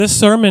This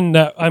sermon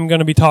that I'm going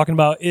to be talking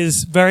about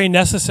is very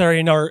necessary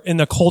in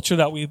the culture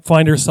that we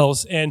find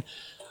ourselves in.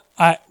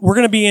 We're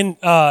going to be in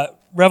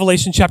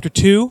Revelation chapter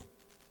 2.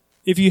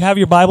 If you have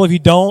your Bible, if you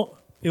don't,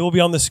 it will be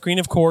on the screen,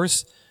 of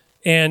course.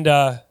 And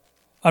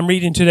I'm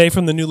reading today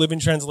from the New Living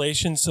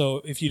Translation,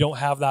 so if you don't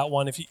have that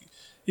one, if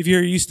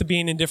you're used to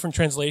being in different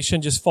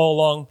translation, just follow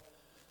along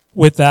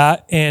with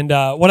that. And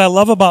what I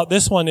love about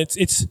this one,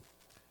 it's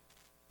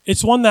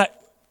one that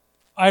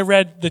I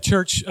read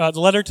the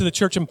letter to the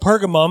church in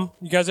Pergamum.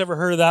 You guys ever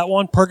heard of that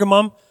one?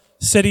 Pergamum,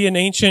 city in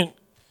ancient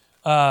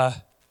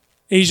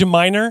Asia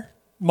Minor,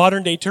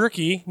 modern day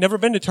Turkey. Never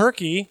been to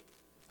Turkey.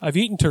 I've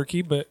eaten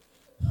turkey, but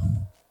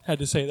had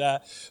to say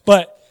that.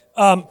 But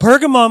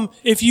Pergamum,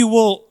 if you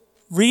will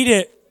read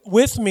it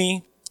with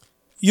me,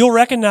 you'll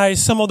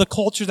recognize some of the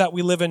culture that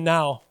we live in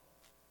now.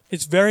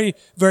 It's very,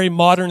 very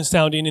modern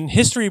sounding, and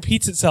history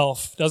repeats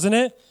itself, doesn't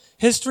it?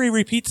 History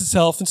repeats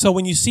itself, and so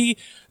when you see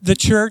the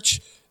church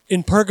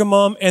in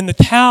Pergamum and the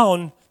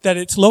town that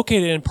it's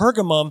located in,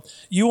 Pergamum,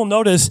 you will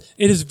notice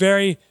it is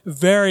very,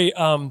 very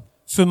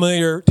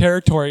familiar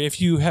territory. If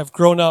you have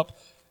grown up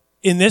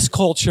in this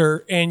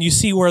culture and you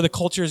see where the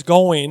culture is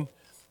going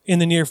in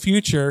the near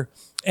future,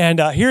 and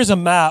here's a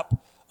map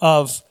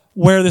of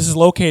where this is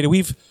located.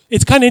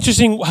 It's kind of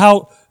interesting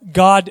how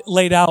God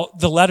laid out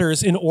the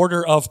letters in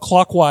order of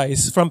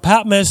clockwise. From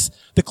Patmos,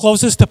 the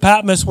closest to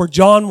Patmos where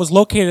John was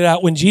located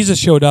at when Jesus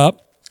showed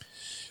up,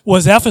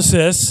 was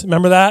Ephesus.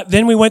 Remember that?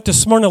 Then we went to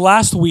Smyrna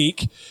last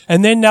week.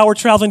 And then now we're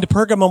traveling to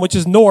Pergamum, which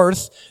is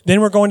north.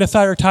 Then we're going to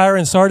Thyatira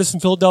and Sardis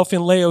and Philadelphia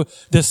and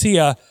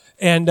Laodicea.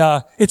 And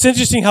it's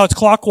interesting how it's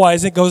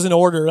clockwise. It goes in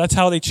order. That's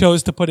how they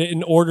chose to put it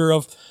in order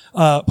of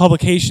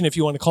publication, if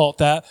you want to call it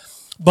that.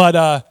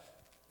 But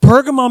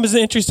Pergamum is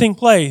an interesting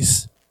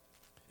place.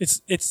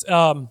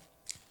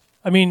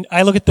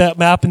 I look at that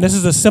map, and this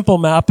is a simple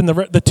map, and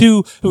the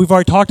two that we've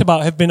already talked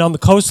about have been on the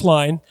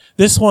coastline.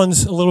 This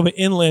one's a little bit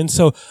inland,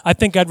 so I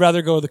think I'd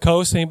rather go to the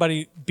coast.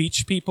 Anybody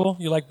beach people?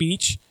 You like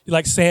beach? You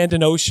like sand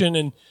and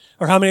ocean,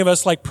 or how many of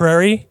us like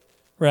prairie?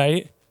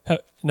 Right?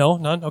 No?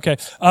 None? Okay.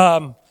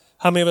 How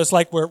many of us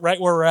like right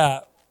where we're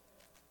at?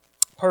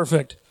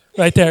 Perfect.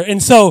 Right there.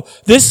 And so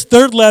this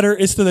third letter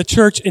is to the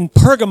church in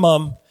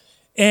Pergamum,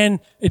 and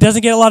it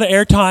doesn't get a lot of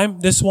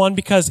airtime, this one,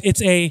 because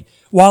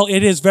while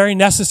it is very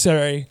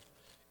necessary,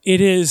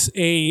 it's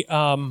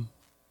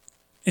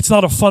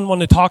not a fun one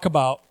to talk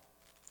about.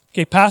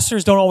 Okay,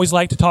 pastors don't always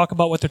like to talk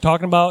about what they're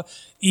talking about,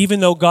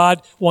 even though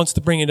God wants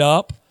to bring it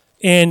up.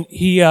 And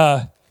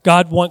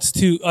God wants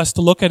us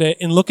to look at it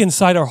and look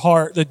inside our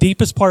heart, the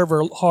deepest part of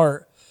our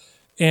heart.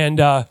 And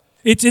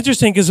it's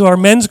interesting because our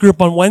men's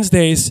group on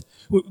Wednesdays,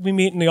 we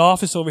meet in the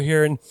office over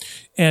here,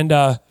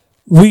 and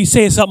we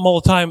say something all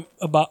the time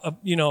about,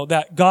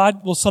 that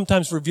God will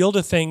sometimes reveal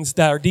the things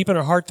that are deep in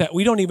our heart that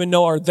we don't even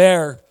know are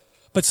there.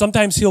 But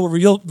sometimes he'll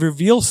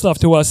reveal stuff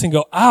to us and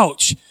go,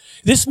 ouch.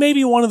 This may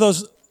be one of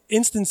those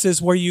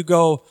instances where you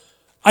go,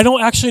 I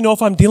don't actually know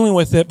if I'm dealing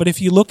with it, but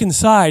if you look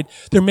inside,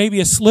 there may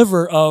be a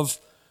sliver of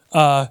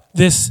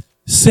this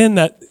sin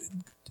that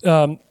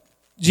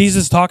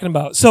Jesus is talking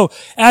about. So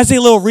as a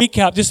little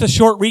recap, just a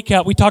short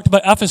recap, we talked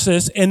about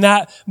Ephesus, and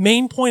that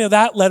main point of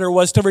that letter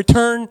was to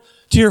return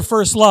to your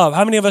first love.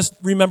 How many of us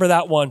remember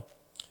that one?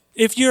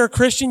 If you're a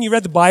Christian, you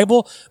read the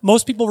Bible,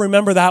 most people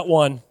remember that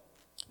one.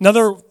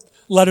 Another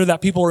letter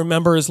that people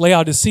remember is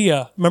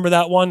Laodicea. Remember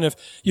that one?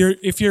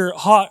 If you're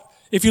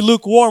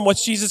lukewarm,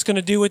 what's Jesus going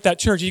to do with that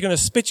church? He's going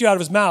to spit you out of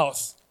his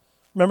mouth.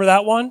 Remember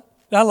that one?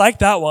 I like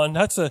that one.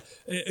 That's a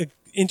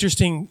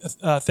interesting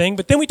thing.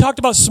 But then we talked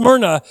about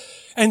Smyrna,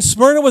 and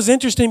Smyrna was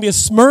interesting because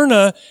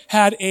Smyrna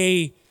had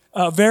a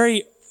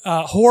very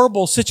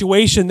horrible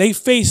situation. They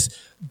faced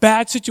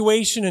bad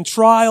situation and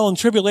trial and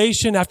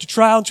tribulation after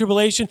trial and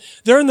tribulation.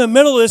 They're in the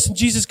middle of this, and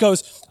Jesus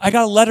goes, I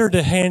got a letter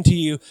to hand to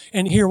you.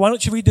 And here, why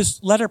don't you read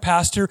this letter,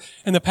 Pastor?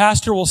 And the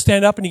pastor will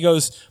stand up and he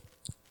goes,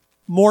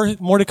 more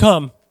to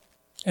come.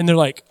 And they're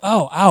like,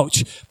 oh,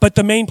 ouch. But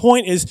the main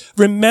point is,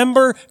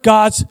 remember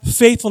God's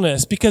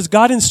faithfulness, because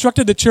God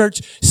instructed the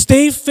church,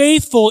 stay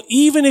faithful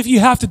even if you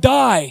have to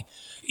die,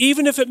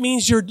 even if it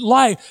means your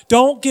life.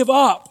 Don't give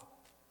up.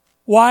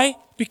 Why?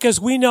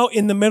 Because we know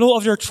in the middle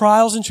of your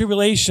trials and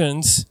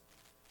tribulations,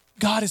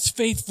 God is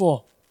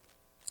faithful.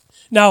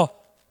 Now,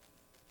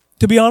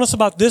 to be honest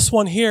about this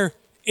one here,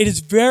 it is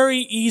very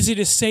easy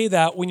to say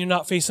that when you're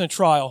not facing a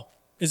trial.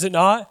 Is it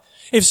not?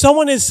 If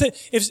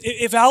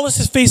Alice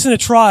is facing a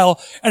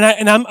trial and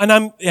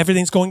I'm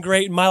everything's going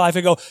great in my life,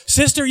 I go,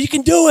 sister, you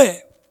can do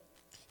it.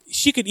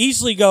 She could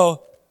easily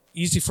go,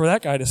 easy for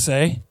that guy to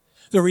say.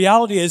 The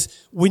reality is,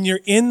 when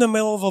you're in the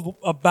middle of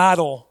a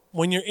battle,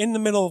 when you're in the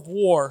middle of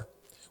war,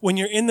 when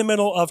you're in the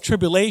middle of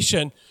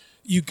tribulation,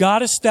 you got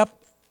to step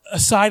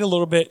aside a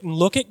little bit and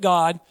look at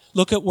God,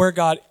 look at where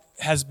God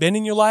has been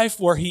in your life,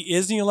 where he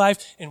is in your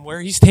life, and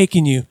where he's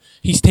taking you.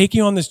 He's taking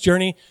you on this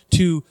journey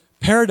to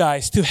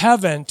paradise, to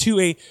heaven, to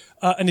an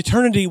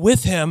eternity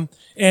with him.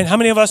 And how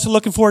many of us are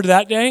looking forward to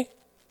that day?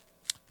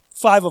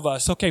 5 of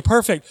us. Okay,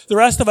 perfect. The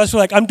rest of us are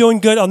like, I'm doing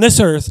good on this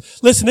earth.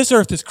 Listen, this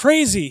earth is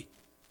crazy,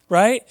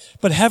 right?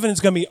 But heaven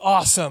is going to be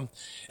awesome.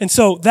 And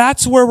so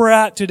that's where we're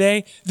at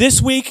today. This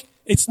week,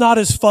 it's not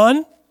as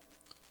fun,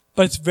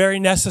 but it's very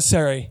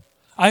necessary.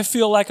 I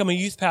feel like I'm a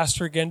youth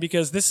pastor again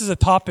because this is a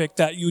topic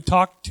that you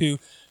talk to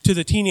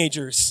the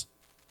teenagers.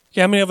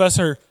 Okay, how many of us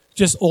are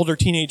just older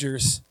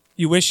teenagers?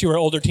 You wish you were an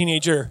older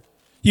teenager.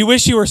 You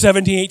wish you were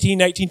 17, 18,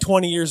 19,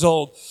 20 years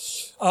old.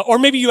 Or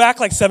maybe you act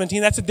like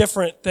 17. That's a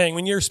different thing.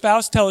 When your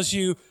spouse tells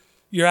you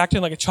you're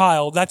acting like a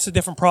child, that's a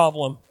different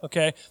problem,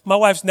 okay? My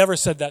wife's never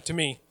said that to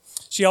me.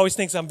 She always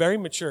thinks I'm very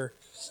mature.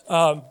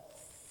 But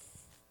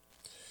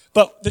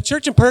the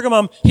church in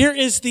Pergamum, here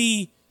is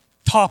the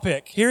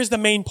topic. Here's the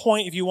main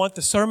point if you want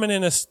the sermon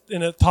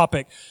in a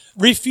topic.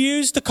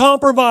 Refuse to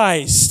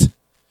compromise.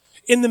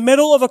 In the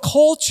middle of a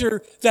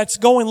culture that's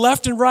going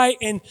left and right,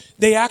 and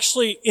they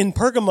actually, in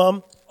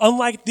Pergamum,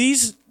 unlike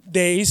these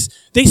days,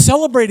 they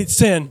celebrated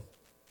sin.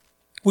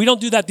 We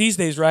don't do that these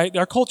days, right?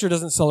 Our culture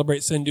doesn't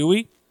celebrate sin, do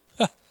we?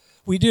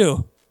 We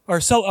do.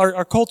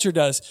 Our culture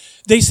does.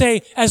 They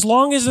say, as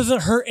long as it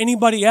doesn't hurt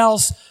anybody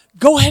else,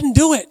 go ahead and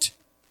do it.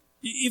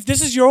 If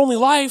this is your only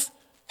life,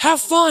 have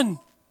fun.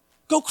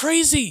 Go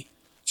crazy.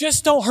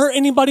 Just don't hurt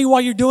anybody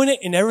while you're doing it,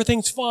 and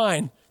everything's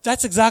fine.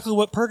 That's exactly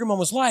what Pergamum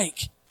was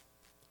like.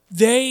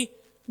 They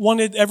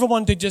wanted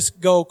everyone to just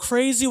go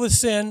crazy with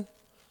sin.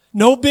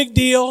 No big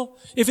deal.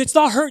 If it's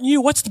not hurting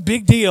you, what's the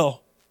big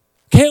deal?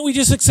 Can't we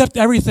just accept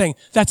everything?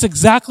 That's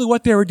exactly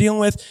what they were dealing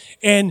with.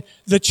 And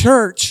the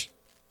church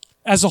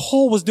as a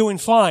whole was doing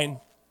fine.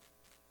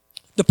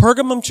 The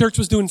Pergamum church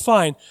was doing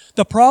fine.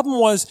 The problem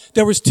was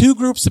there was two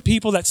groups of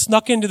people that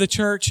snuck into the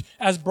church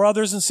as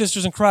brothers and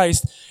sisters in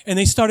Christ, and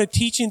they started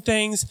teaching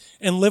things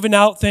and living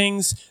out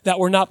things that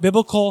were not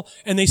biblical,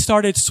 and they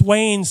started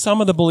swaying some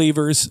of the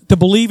believers to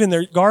believe in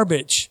their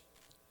garbage.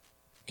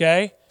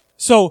 Okay?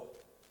 So,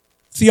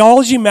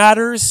 theology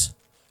matters,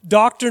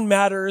 doctrine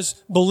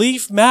matters,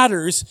 belief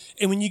matters,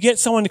 and when you get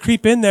someone to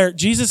creep in there,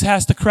 Jesus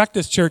has to correct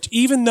this church,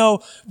 even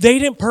though they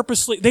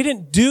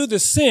didn't do the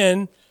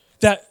sin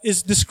that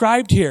is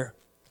described here.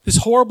 This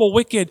horrible,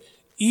 wicked,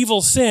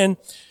 evil sin,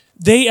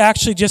 they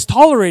actually just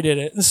tolerated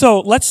it. And so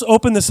let's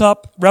open this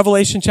up,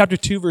 Revelation chapter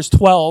 2, verse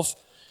 12.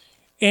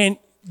 And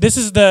this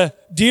is the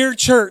dear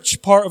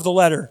church part of the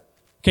letter.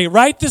 Okay,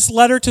 write this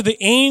letter to the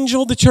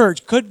angel of the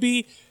church. Could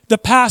be the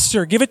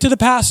pastor. Give it to the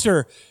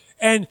pastor.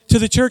 And to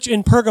the church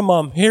in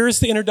Pergamum. Here's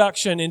the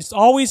introduction. And it's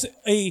always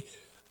a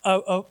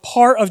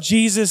part of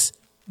Jesus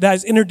that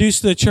is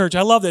introduced to the church.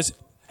 I love this.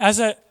 As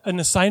an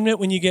assignment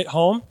when you get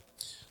home,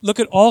 look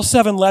at all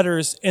 7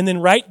 letters and then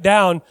write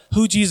down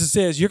who Jesus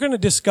is. You're going to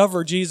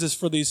discover Jesus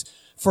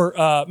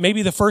for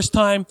maybe the first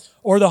time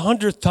or the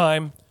 100th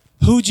time,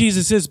 who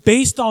Jesus is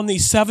based on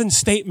these 7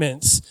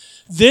 statements.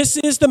 This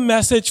is the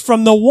message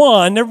from the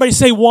one. Everybody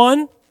say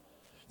one.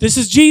 This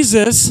is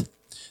Jesus.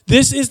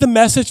 This is the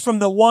message from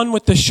the one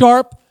with the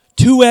sharp,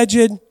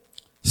 two-edged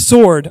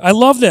sword. I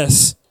love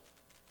this.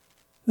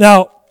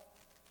 Now,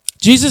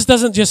 Jesus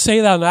doesn't just say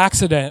that on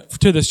accident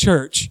to this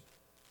church.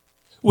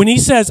 When he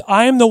says,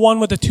 I am the one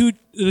with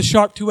the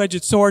sharp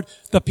two-edged sword,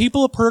 the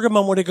people of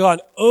Pergamum would have gone,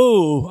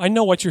 oh, I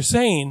know what you're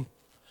saying.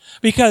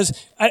 Because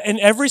in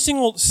every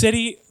single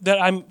city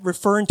that I'm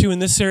referring to in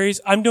this series,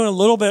 I'm doing a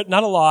little bit,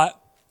 not a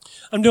lot,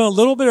 I'm doing a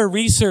little bit of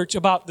research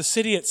about the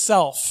city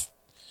itself.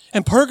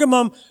 And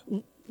Pergamum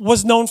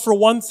was known for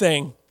one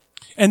thing,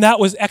 and that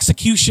was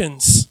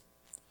executions.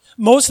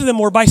 Most of them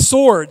were by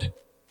sword.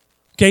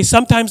 Okay,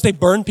 sometimes they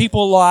burned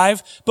people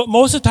alive, but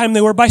most of the time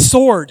they were by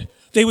sword.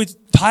 They would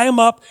tie them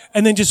up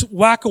and then just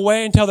whack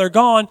away until they're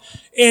gone.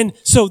 And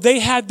so they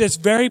had this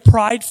very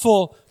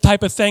prideful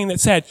type of thing that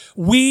said,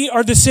 we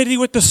are the city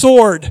with the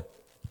sword. I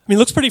mean, it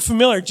looks pretty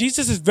familiar.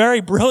 Jesus is very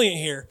brilliant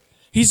here.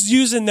 He's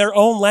using their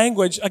own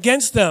language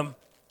against them.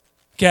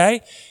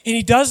 Okay? And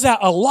he does that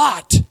a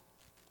lot.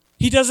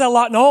 He does that a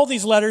lot in all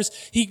these letters.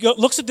 He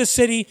looks at the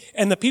city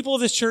and the people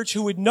of this church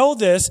who would know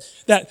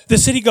this, that the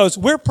city goes,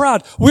 we're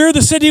proud. We're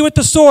the city with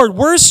the sword.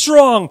 We're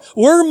strong.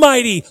 We're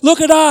mighty.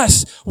 Look at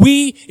us.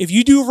 If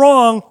you do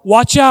wrong,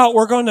 watch out.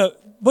 We're going to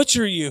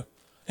butcher you.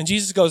 And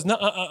Jesus goes,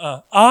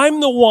 I'm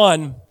the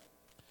one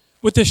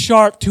with the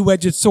sharp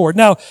two-edged sword.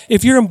 Now,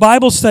 if you're in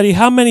Bible study,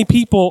 how many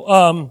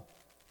people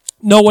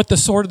know what the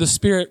sword of the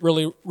Spirit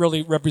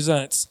really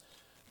represents?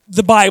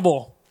 The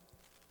Bible.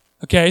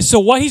 Okay, so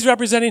what he's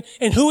representing,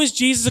 and who is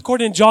Jesus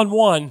according to John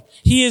 1?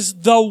 He is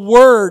the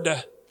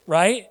Word,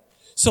 right?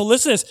 So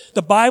listen to this.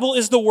 The Bible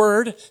is the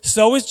Word.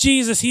 So is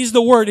Jesus. He's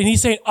the Word. And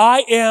he's saying,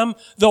 I am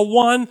the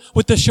one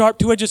with the sharp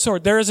two-edged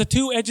sword. There is a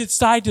two-edged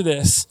side to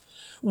this.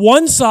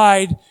 One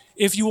side,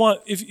 if you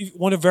want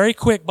a very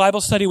quick Bible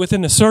study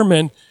within the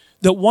sermon,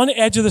 the one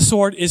edge of the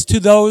sword is to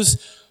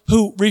those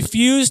who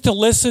refuse to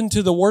listen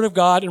to the Word of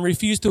God and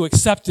refuse to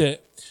accept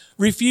it.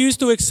 Refuse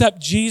to accept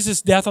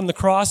Jesus' death on the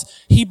cross.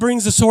 He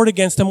brings the sword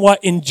against them,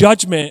 what? In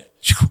judgment.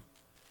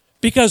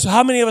 Because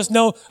how many of us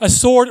know a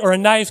sword or a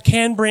knife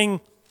can bring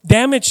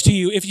damage to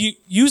you if you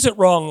use it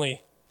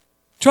wrongly?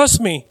 Trust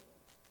me.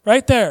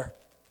 Right there.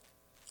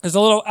 There's a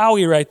little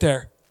owie right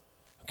there.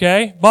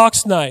 Okay?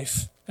 Box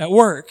knife at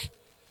work.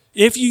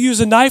 If you use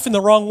a knife in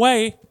the wrong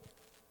way,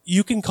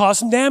 you can cause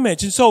some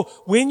damage. And so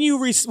when you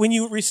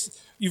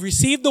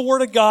receive the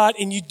word of God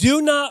and you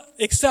do not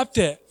accept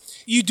it,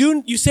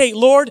 you say,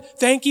 Lord,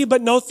 thank you,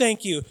 but no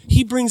thank you.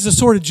 He brings the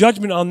sword of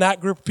judgment on that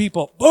group of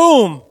people.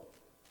 Boom!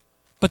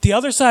 But the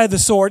other side of the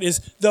sword is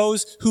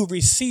those who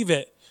receive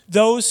it,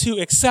 those who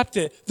accept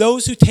it,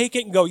 those who take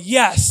it and go,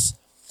 yes,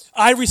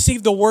 I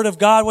received the word of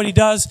God. What he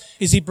does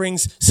is he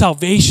brings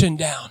salvation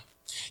down.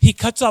 He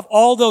cuts off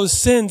all those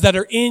sins that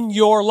are in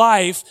your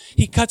life.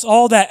 He cuts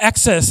all that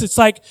excess. It's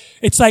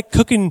like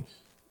cooking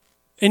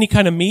any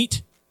kind of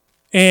meat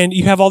and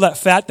you have all that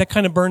fat that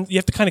kind of burns. You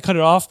have to kind of cut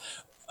it off.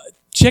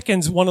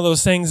 Chicken's one of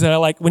those things that I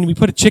like. When we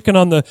put a chicken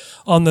on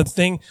the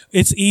thing,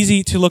 it's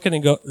easy to look at it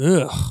and go,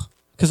 ugh,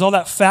 because all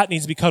that fat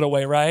needs to be cut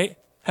away, right?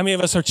 How many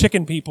of us are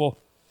chicken people,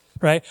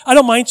 right? I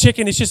don't mind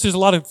chicken. It's just there's a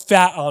lot of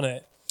fat on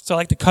it. So I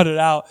like to cut it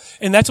out.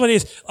 And that's what it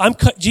is.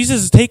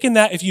 Jesus is taking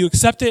that. If you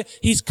accept it,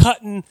 he's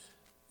cutting,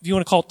 if you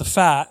want to call it the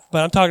fat,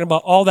 but I'm talking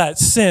about all that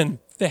sin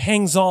that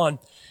hangs on,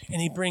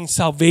 and he brings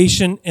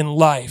salvation and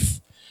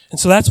life. And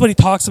so that's what he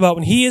talks about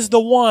when he is the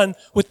one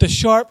with the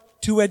sharp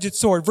two-edged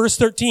sword. Verse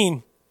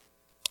 13.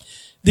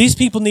 These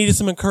people needed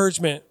some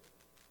encouragement.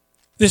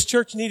 This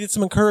church needed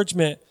some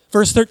encouragement.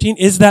 Verse 13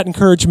 is that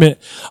encouragement.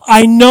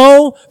 I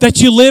know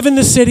that you live in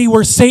the city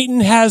where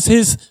Satan has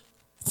his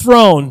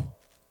throne.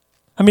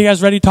 How many of you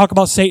guys ready to talk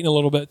about Satan a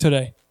little bit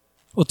today?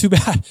 Well, too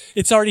bad.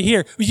 It's already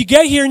here. But you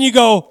get here and you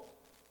go,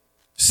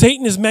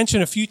 Satan is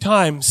mentioned a few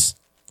times.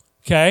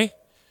 Okay?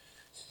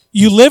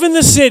 You live in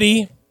the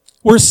city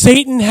where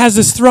Satan has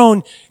his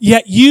throne,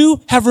 yet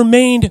you have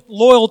remained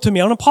loyal to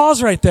me. I'm going to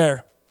pause right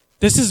there.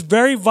 This is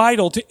very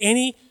vital to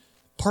any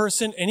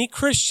person, any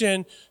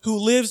Christian who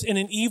lives in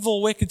an evil,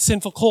 wicked,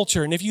 sinful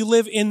culture. And if you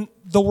live in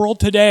the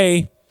world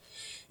today,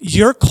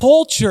 your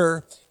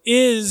culture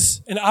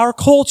is, and our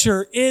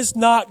culture is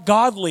not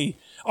godly.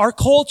 Our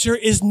culture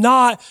is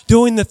not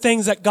doing the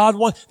things that God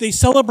wants. They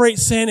celebrate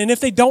sin, and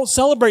if they don't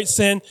celebrate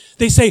sin,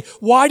 they say,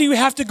 why do you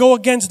have to go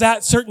against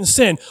that certain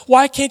sin?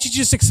 Why can't you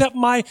just accept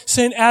my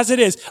sin as it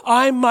is?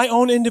 I'm my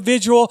own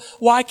individual.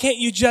 Why can't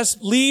you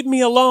just leave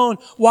me alone?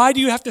 Why do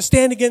you have to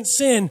stand against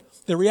sin?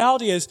 The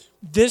reality is,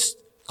 this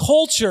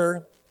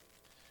culture,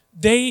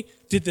 they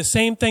did the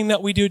same thing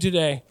that we do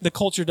today. The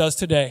culture does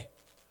today.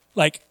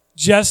 Like,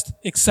 just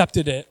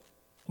accepted it.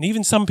 And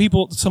even some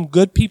people, some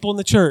good people in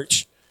the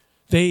church,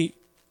 they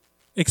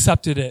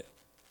accepted it.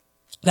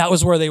 That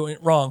was where they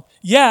went wrong.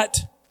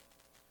 Yet,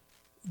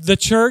 the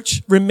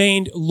church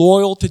remained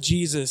loyal to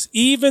Jesus,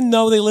 even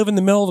though they live in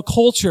the middle of a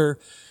culture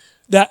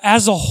that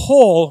as a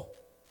whole,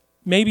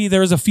 maybe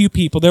there was a few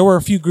people, there were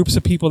a few groups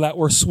of people that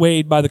were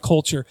swayed by the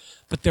culture,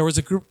 but there was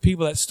a group of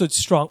people that stood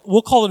strong.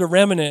 We'll call it a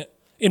remnant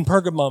in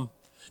Pergamum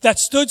that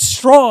stood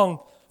strong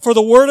for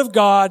the word of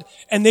God,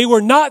 and they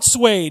were not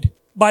swayed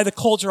by the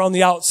culture on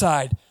the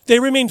outside. They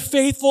remained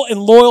faithful and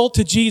loyal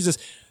to Jesus.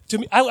 To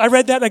me, I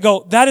read that and I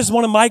go, that is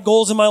one of my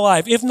goals in my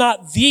life, if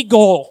not the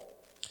goal.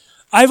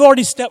 I've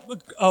already stepped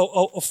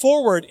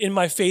forward in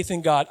my faith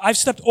in God. I've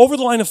stepped over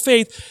the line of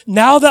faith.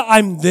 Now that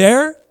I'm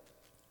there,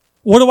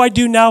 what do I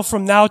do now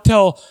from now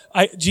till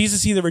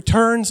Jesus either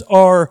returns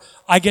or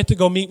I get to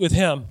go meet with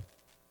him?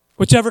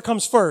 Whichever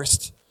comes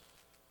first.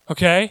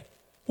 Okay?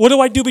 What do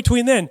I do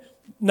between then?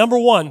 Number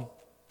one,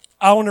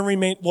 I want to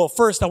remain, well,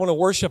 first I want to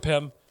worship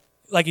him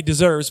like he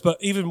deserves, but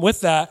even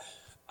with that,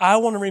 I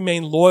want to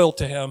remain loyal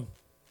to him.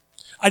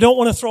 I don't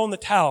want to throw in the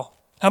towel.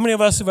 How many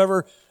of us have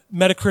ever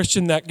met a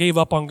Christian that gave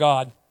up on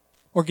God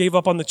or gave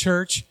up on the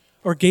church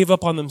or gave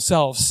up on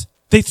themselves?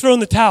 They threw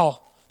in the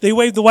towel. They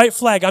waved the white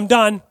flag. I'm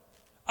done.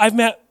 I've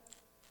met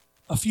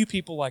a few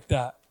people like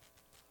that.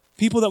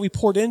 People that we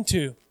poured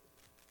into.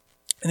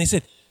 And they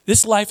said,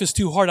 this life is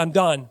too hard. I'm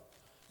done.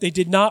 They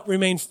did not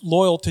remain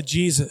loyal to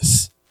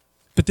Jesus.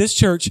 But this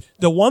church,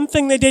 the one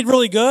thing they did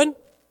really good,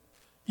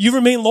 you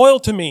remain loyal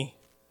to me.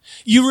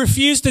 You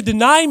refused to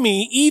deny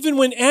me even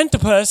when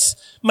Antipas,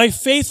 my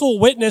faithful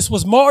witness,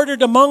 was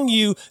martyred among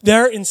you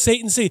there in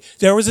Satan's city.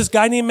 There was this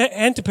guy named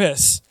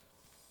Antipas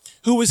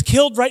who was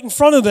killed right in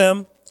front of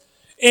them.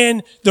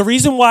 And the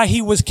reason why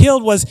he was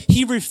killed was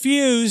he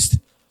refused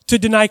to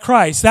deny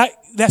Christ. That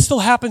still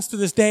happens to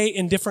this day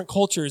in different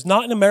cultures,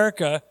 not in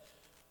America.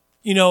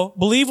 You know,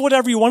 believe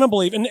whatever you want to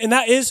believe. And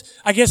that is,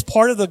 I guess,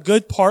 part of the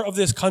good part of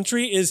this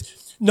country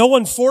is no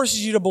one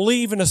forces you to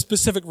believe in a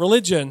specific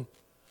religion.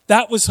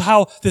 That was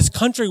how this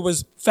country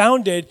was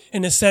founded,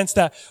 in the sense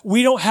that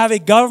we don't have a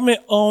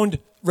government-owned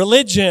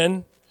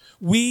religion.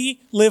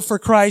 We live for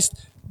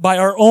Christ by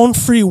our own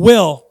free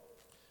will.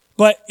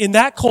 But in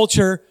that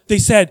culture, they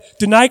said,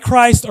 deny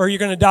Christ or you're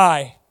going to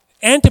die.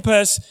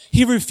 Antipas,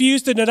 he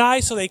refused to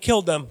deny, so they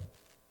killed him.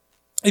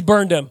 They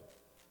burned him.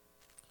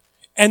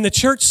 And the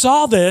church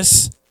saw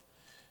this,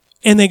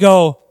 and they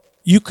go,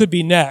 you could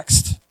be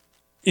next.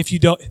 If you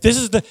don't, this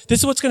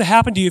is what's going to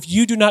happen to you if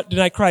you do not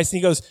deny Christ. And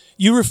he goes,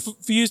 you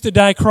refuse to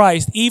deny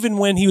Christ even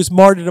when he was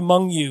martyred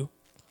among you.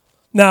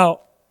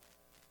 Now,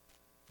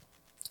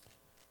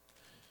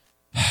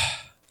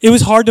 it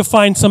was hard to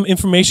find some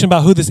information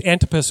about who this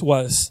Antipas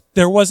was.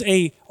 There was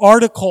a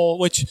article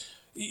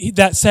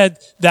that said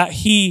that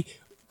he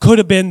could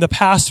have been the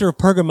pastor of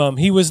Pergamum.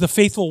 He was the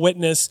faithful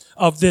witness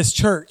of this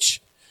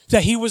church.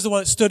 That he was the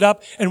one that stood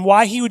up, and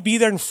why he would be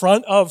there in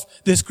front of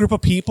this group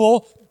of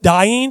people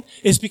dying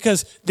is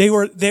because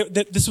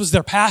this was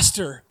their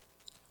pastor.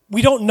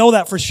 We don't know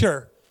that for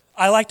sure.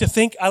 I like to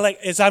think,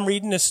 as I'm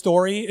reading this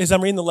story, as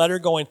I'm reading the letter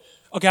going,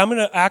 okay, I'm going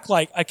to act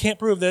like I can't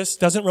prove this,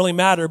 doesn't really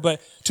matter, but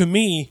to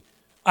me,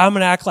 I'm going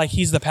to act like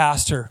he's the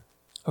pastor,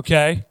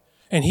 okay?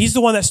 And he's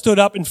the one that stood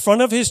up in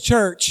front of his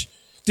church,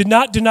 did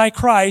not deny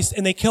Christ,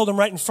 and they killed him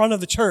right in front of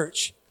the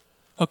church,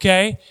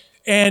 okay?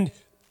 And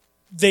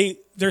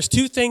there's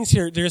two things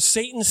here. There's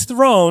Satan's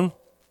throne,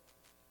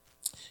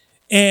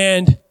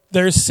 and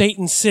there's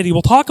Satan's city.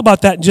 We'll talk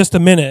about that in just a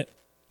minute.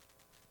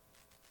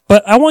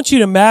 But I want you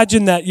to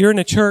imagine that you're in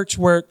a church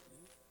where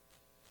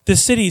the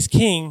city's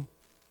king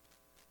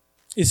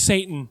is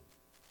Satan.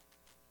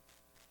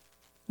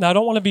 Now, I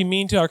don't want to be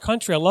mean to our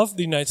country. I love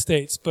the United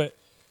States. But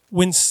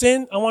when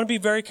sin, I want to be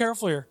very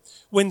careful here.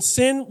 When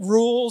sin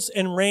rules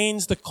and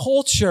reigns the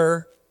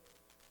culture,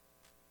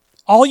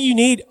 all you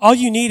need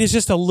is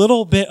just a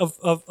little bit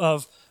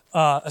of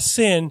a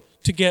sin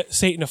to get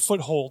Satan a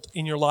foothold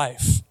in your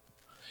life.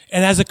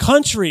 And as a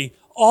country,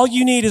 all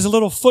you need is a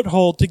little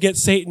foothold to get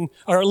Satan,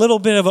 or a little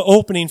bit of an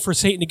opening for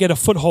Satan to get a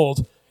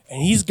foothold.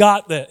 And he's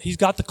got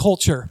the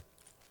culture.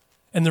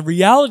 And the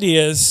reality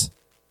is,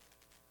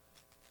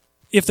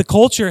 if the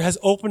culture has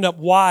opened up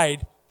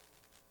wide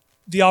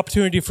the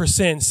opportunity for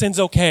sin, sin's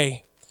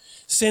okay.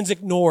 Sin's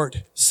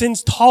ignored.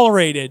 Sin's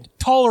tolerated.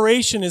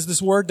 Toleration is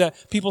this word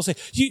that people say.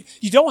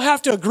 You don't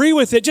have to agree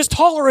with it. Just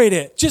tolerate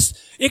it. Just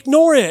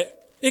ignore it.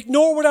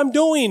 Ignore what I'm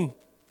doing.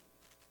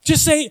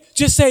 Just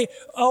say,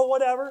 oh,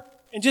 whatever.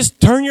 And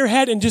just turn your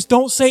head and just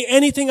don't say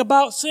anything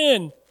about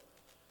sin.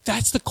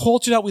 That's the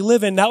culture that we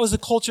live in. That was the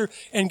culture.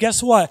 And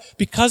guess what?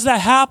 Because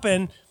that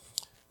happened,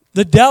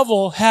 the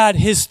devil had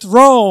his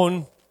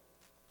throne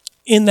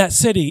in that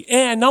city.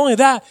 And not only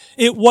that,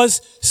 it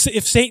was,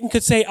 if Satan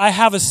could say, I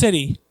have a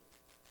city.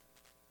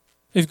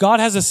 If God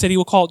has a city,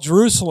 we'll call it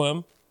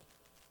Jerusalem.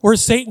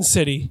 Where's Satan's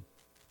city?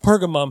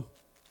 Pergamum.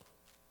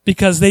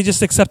 Because they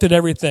just accepted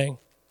everything.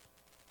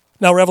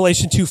 Now,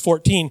 Revelation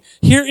 2:14.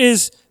 Here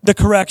is the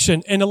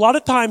correction. And a lot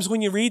of times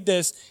when you read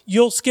this,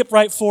 you'll skip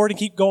right forward and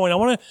keep going. I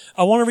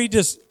want to read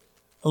this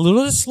a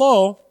little bit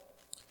slow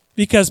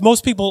because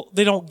most people,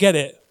 they don't get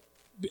it.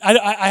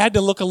 I had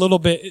to look a little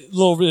bit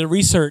of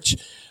research.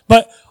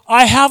 But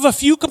I have a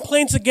few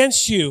complaints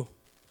against you.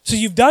 So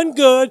you've done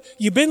good,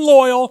 you've been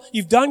loyal,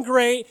 you've done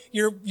great,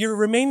 you're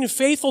remaining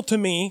faithful to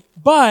me,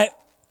 but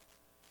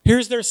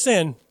here's their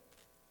sin.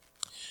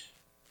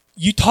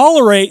 You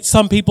tolerate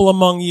some people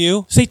among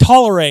you. Say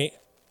tolerate.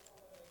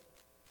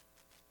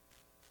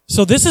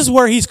 So this is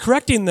where he's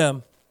correcting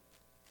them.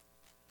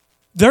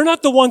 They're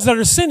not the ones that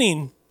are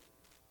sinning.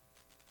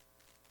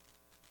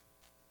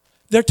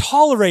 They're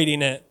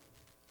tolerating it.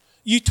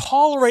 You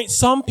tolerate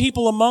some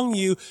people among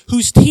you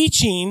whose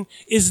teaching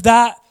is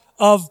that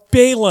of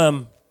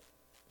Balaam.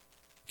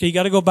 Okay, you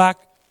got to go back.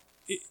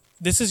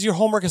 This is your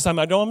homework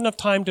assignment. I don't have enough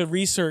time to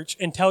research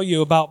and tell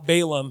you about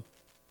Balaam.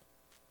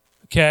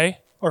 Okay?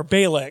 Or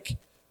Balak.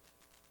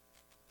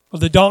 Or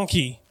the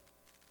donkey.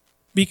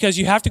 Because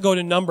you have to go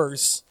to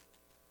Numbers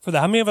for that.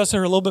 How many of us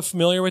are a little bit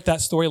familiar with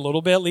that story? A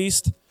little bit at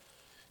least.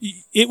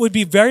 It would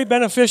be very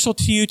beneficial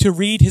to you to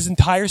read his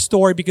entire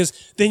story because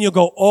then you'll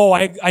go, oh,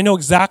 I know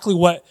exactly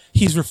what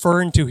he's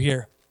referring to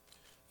here.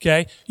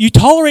 Okay? You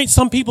tolerate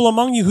some people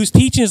among you whose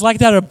teaching is like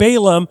that of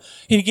Balaam.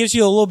 He gives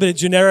you a little bit of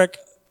generic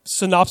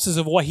synopsis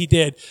of what he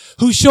did.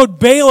 Who showed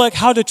Balak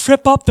how to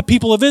trip up the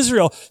people of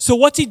Israel. So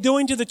what's he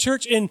doing to the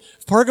church in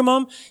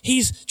Pergamum?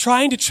 He's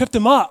trying to trip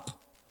them up.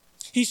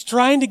 He's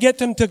trying to get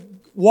them to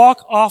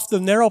walk off the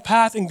narrow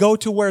path and go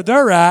to where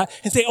they're at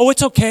and say, oh,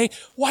 it's okay.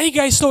 Why are you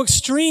guys so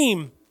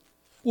extreme?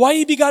 Why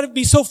you got to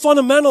be so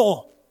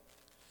fundamental?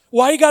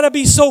 Why you got to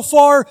be so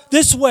far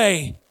this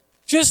way?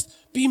 Just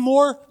be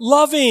more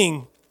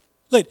loving.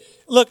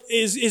 Look,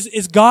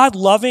 is God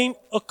loving?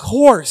 Of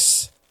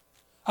course.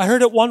 I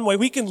heard it one way.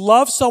 We can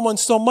love someone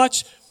so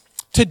much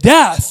to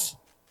death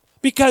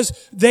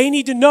because they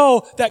need to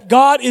know that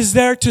God is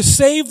there to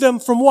save them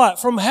from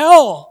what? From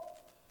hell.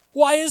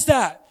 Why is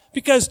that?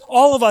 Because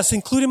all of us,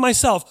 including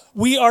myself,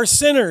 we are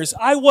sinners.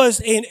 I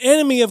was an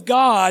enemy of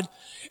God,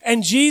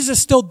 and Jesus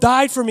still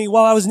died for me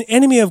while I was an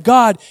enemy of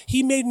God.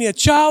 He made me a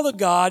child of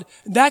God.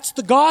 That's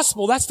the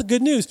gospel. That's the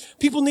good news.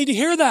 People need to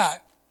hear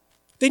that.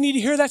 They need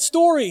to hear that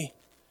story.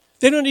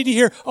 They don't need to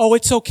hear, oh,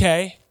 it's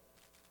okay.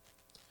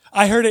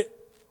 I heard it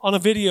on a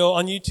video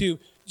on YouTube.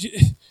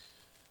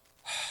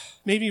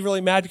 Made me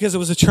really mad because it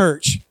was a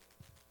church.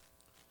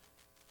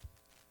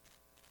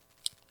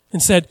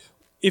 And said,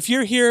 if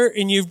you're here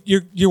and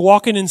you're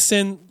walking in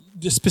sin,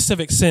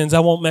 specific sins, I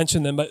won't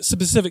mention them, but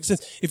specific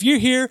sins. If you're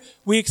here,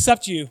 we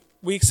accept you.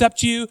 We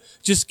accept you.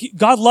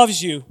 God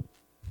loves you.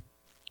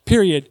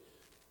 Period.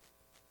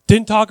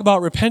 Didn't talk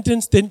about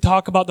repentance. Didn't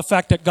talk about the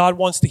fact that God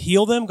wants to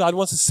heal them. God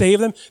wants to save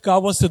them.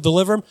 God wants to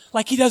deliver them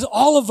like he does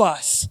all of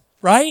us,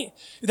 right?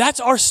 That's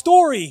our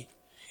story.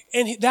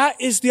 And that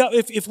is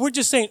if we're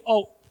just saying,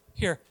 oh,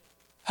 here,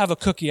 have a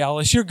cookie,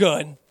 Alice. You're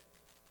good.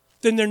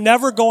 then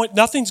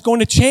nothing's going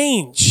to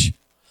change.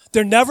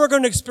 They're never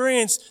going to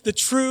experience the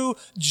true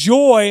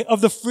joy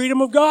of the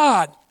freedom of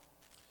God.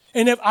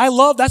 And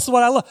that's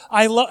what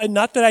I love. And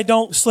not that I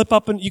don't slip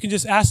up and you can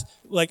just ask,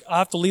 like, I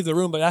have to leave the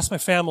room, but ask my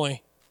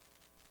family.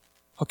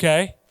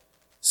 Okay?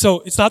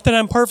 So it's not that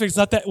I'm perfect. It's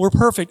not that we're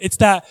perfect. It's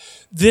that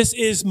this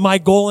is my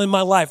goal in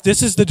my life.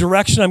 This is the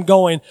direction I'm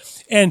going.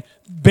 And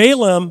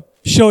Balaam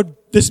showed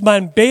this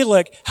man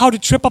Balak how to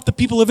trip up the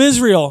people of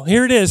Israel.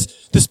 Here it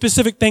is, the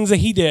specific things that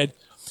he did.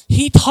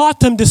 He taught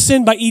them to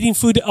sin by eating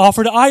food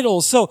offered to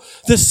idols. So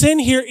the sin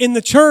here in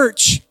the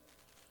church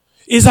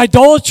is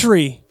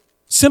idolatry.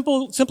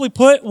 Simply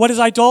put, what is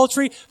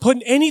idolatry?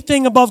 Putting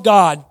anything above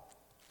God.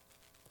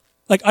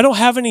 Like, I don't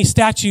have any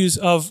statues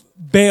of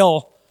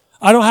Baal.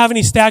 I don't have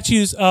any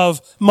statues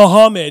of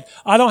Muhammad.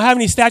 I don't have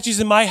any statues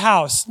in my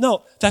house.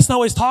 No, that's not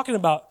what he's talking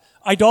about.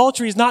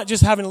 Idolatry is not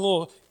just having a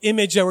little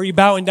image where you're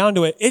bowing down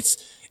to it. It's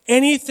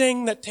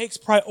anything that takes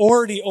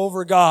priority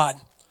over God.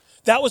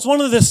 That was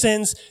one of the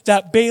sins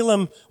that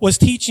Balaam was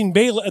teaching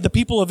the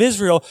people of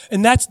Israel,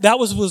 and that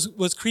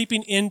was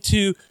creeping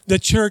into the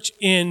church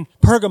in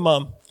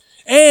Pergamum.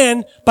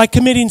 And by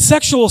committing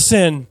sexual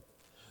sin.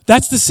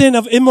 That's the sin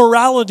of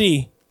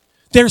immorality.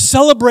 They're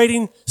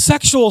celebrating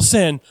sexual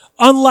sin,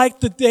 unlike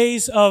the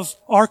days of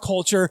our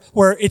culture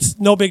where it's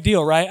no big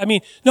deal, right? I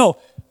mean, no,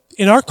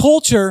 in our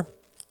culture,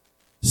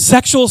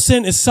 sexual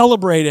sin is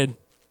celebrated.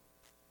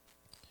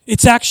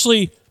 It's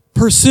actually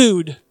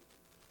pursued.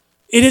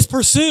 It is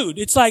pursued.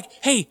 It's like,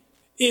 hey,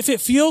 if it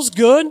feels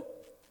good,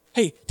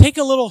 hey, take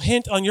a little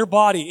hint on your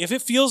body. If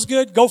it feels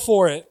good, go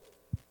for it.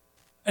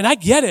 And I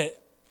get it.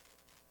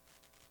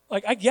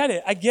 Like, I get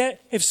it. I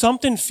get if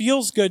something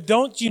feels good,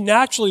 don't you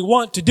naturally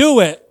want to do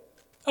it?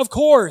 Of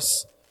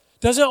course.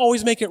 Doesn't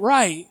always make it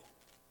right.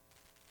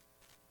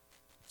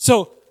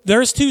 So,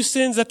 there's two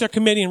sins that they're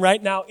committing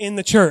right now in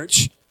the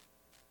church.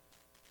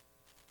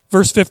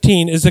 Verse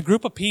 15 is a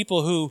group of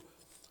people who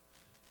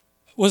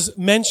was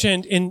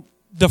mentioned in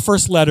the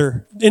first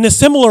letter. In a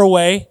similar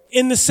way,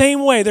 in the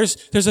same way,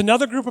 there's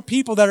another group of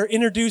people that are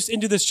introduced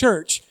into this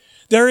church.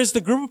 There is the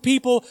group of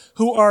people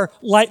who are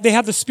like, they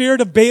have the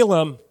spirit of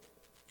Balaam.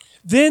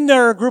 Then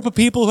there are a group of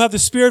people who have the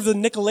spirit of the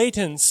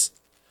Nicolaitans.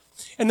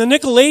 And the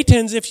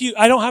Nicolaitans,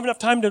 I don't have enough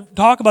time to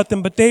talk about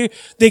them, but they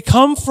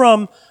come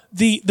from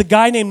the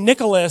guy named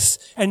Nicholas,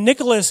 and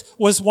Nicholas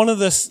was one of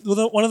the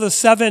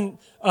 7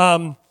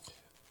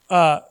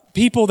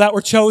 people that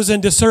were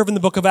chosen to serve in the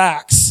book of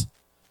Acts.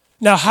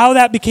 Now, how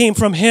that became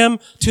from him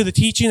to the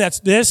teaching that's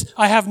this,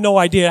 I have no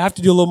idea. I have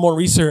to do a little more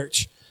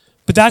research.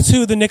 But that's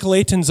who the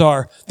Nicolaitans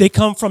are. They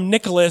come from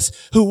Nicholas,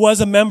 who was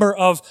a member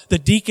of the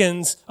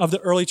deacons of the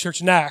early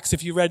church in Acts.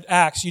 If you read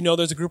Acts, you know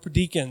there's a group of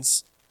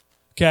deacons.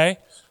 Okay?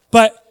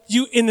 But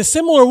in the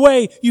similar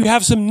way, you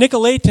have some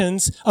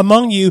Nicolaitans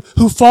among you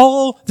who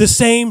follow the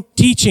same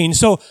teaching.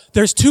 So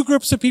there's 2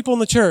 groups of people in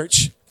the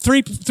church.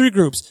 Three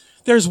groups.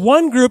 There's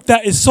one group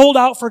that is sold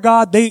out for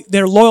God.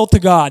 They're loyal to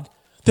God.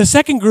 The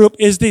second group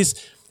is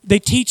they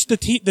teach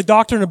the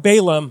doctrine of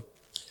Balaam.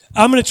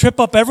 I'm going to trip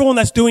up everyone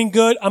that's doing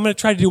good. I'm going to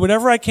try to do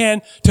whatever I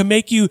can to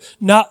make you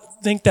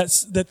not think that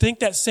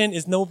sin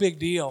is no big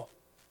deal.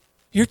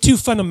 You're too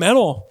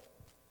fundamental.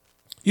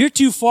 You're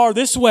too far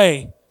this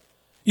way.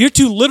 You're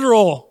too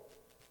literal.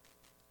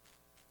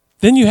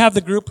 Then you have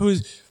the group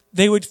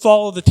they would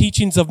follow the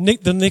teachings of the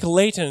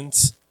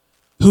Nicolaitans,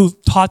 who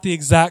taught the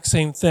exact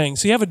same thing.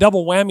 So you have a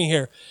double whammy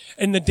here.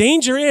 And the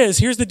danger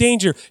here's the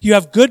danger. You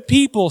have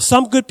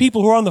some good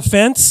people who are on the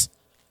fence.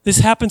 This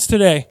happens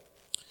today.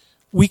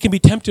 We can be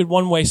tempted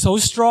one way so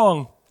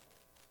strong.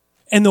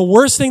 And the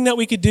worst thing that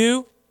we could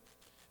do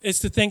is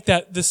to think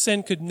that the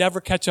sin could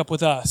never catch up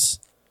with us.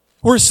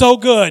 We're so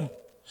good.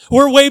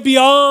 We're way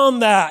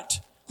beyond that.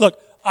 Look,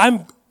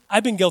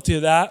 I've been guilty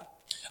of that.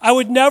 I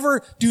would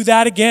never do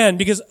that again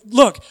because,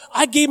 look,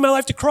 I gave my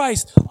life to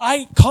Christ.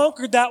 I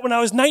conquered that when I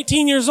was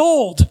 19 years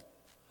old.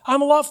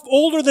 I'm a lot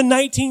older than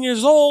 19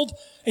 years old.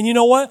 And you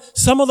know what?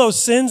 Some of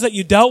those sins that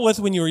you dealt with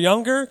when you were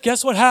younger,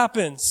 guess what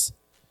happens?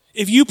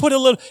 If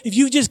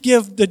you just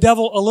give the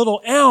devil a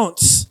little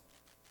ounce,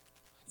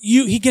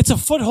 he gets a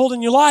foothold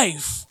in your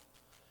life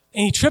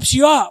and he trips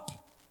you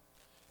up.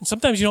 And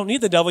sometimes you don't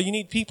need the devil. You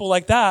need people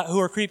like that who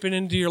are creeping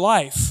into your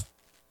life.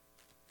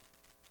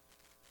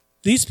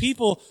 These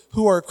people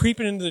who are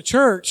creeping into the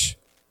church,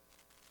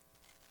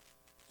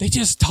 they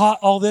just taught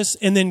all this.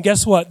 And then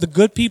guess what? The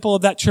good people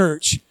of that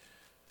church,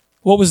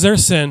 what was their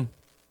sin?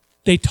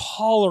 They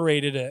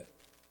tolerated it.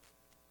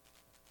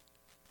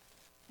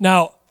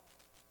 Now,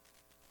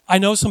 I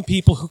know some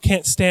people who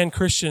can't stand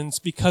Christians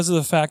because of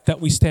the fact that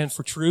we stand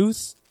for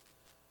truth.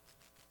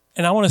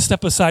 And I want to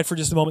step aside for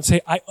just a moment and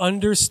say, I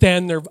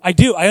understand their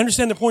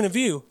point of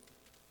view.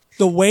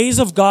 The ways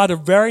of God are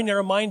very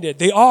narrow-minded.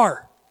 They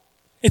are.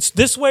 It's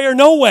this way or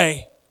no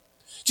way.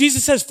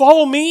 Jesus says,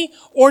 follow me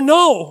or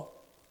no.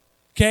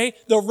 Okay?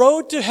 The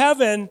road to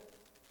heaven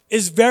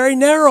is very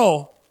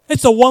narrow.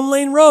 It's a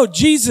 1-lane road,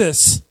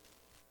 Jesus.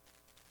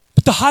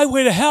 But the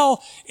highway to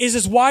hell is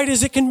as wide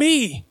as it can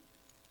be.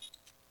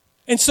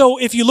 And so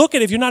if you're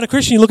not a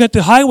Christian, you look at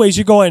the highways,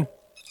 you're going,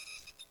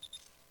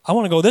 I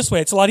want to go this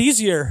way. It's a lot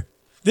easier.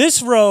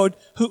 This road,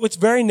 it's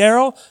very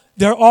narrow.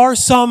 There are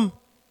some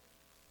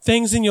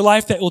things in your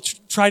life that will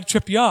try to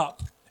trip you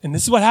up. And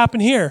this is what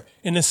happened here.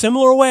 In a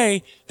similar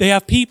way, they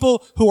have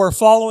people who are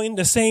following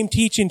the same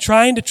teaching,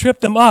 trying to trip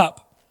them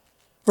up.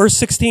 Verse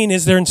 16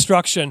 is their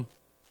instruction.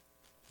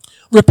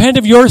 Repent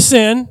of your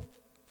sin.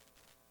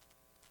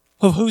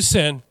 Of whose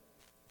sin?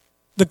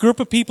 The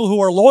group of people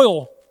who are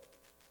loyal.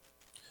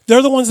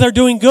 They're the ones that are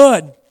doing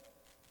good.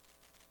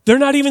 They're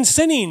not even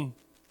sinning.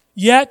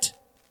 Yet,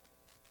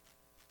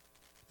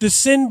 the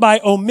sin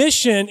by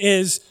omission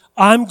is,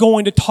 I'm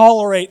going to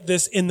tolerate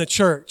this in the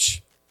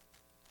church.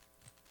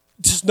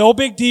 Just no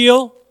big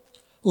deal.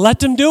 Let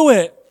them do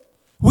it.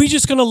 We're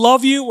just going to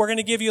love you. We're going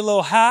to give you a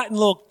little hat and a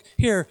little,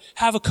 here,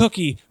 have a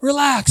cookie.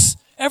 Relax.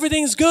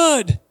 Everything's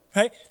good.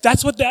 Right?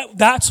 That's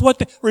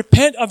what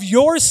repent of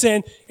your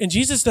sin. And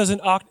Jesus does an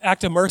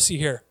act of mercy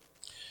here.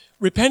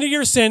 Repent of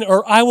your sin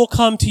or I will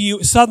come to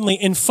you suddenly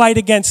and fight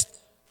against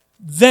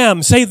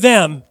them. Say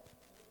them.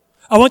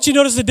 I want you to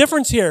notice the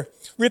difference here.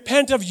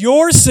 Repent of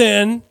your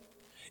sin.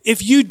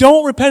 If you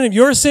don't repent of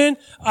your sin,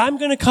 I'm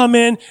going to come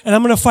in and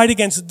I'm going to fight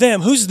against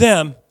them. Who's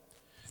them?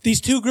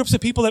 These two groups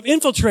of people have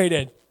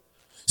infiltrated.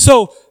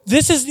 So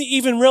this isn't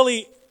even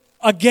really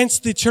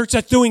against the church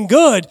that's doing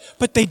good,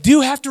 but they do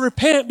have to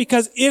repent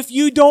because if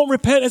you don't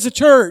repent as a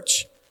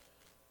church,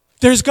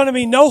 there's going to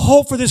be no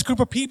hope for this group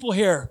of people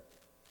here.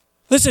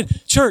 Listen,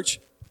 church,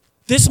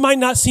 this might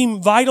not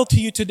seem vital to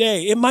you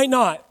today. It might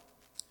not.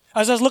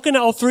 As I was looking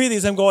at all three of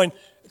these, I'm going,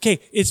 okay,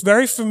 it's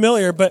very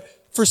familiar, but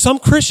for some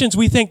Christians,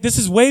 we think this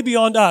is way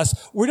beyond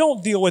us. We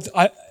don't deal with,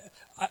 I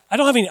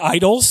don't have any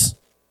idols.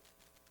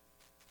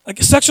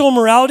 Like sexual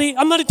immorality,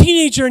 I'm not a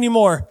teenager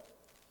anymore.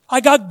 I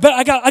got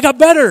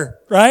better,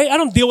 right? I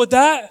don't deal with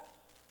that.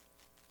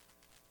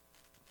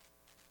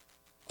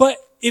 But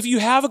if you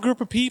have a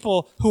group of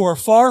people who are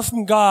far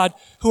from God,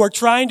 who are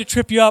trying to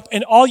trip you up,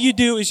 and all you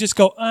do is just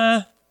go,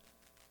 what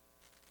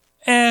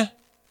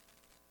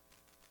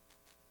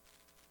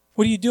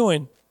are you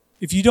doing?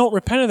 If you don't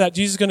repent of that,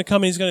 Jesus is going to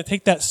come and he's going to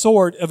take that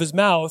sword of his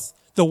mouth,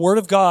 the word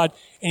of God,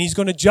 and he's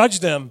going to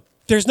judge them.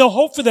 There's no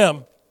hope for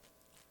them.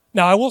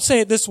 Now, I will say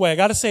it this way. I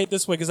got to say it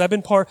this way because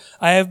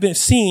I have been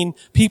seeing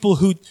people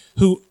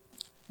who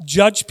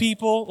judge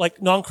people like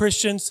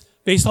non-Christians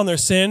based on their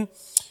sin.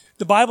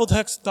 The Bible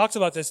talks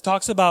about this.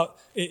 Talks about,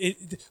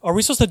 are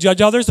we supposed to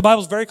judge others? The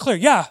Bible's very clear.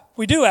 Yeah,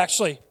 we do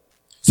actually. It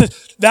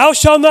says, thou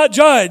shalt not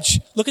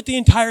judge. Look at the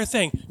entire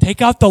thing.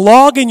 Take out the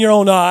log in your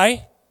own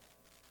eye.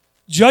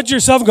 Judge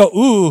yourself and go,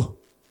 ooh,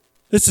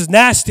 this is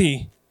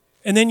nasty.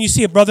 And then you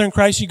see a brother in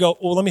Christ, you go,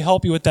 oh, let me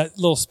help you with that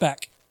little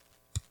speck.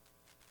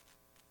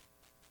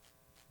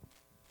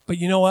 But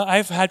you know what?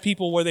 I've had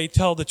people where they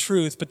tell the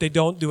truth, but they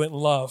don't do it in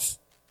love.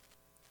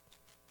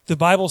 The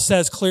Bible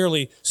says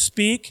clearly,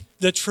 speak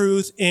the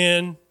truth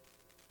in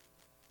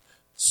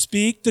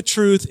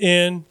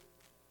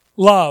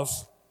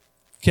love.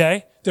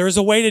 Okay? There is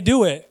a way to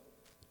do it.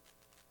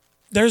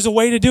 There's a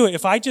way to do it.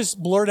 If I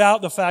just blurt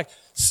out the fact,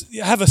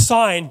 have a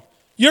sign,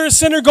 you're a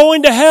sinner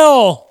going to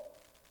hell.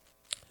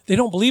 They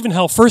don't believe in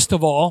hell, first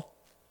of all,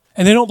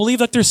 and they don't believe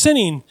that they're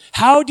sinning.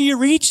 How do you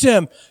reach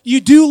them?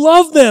 You do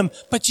love them,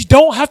 but you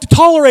don't have to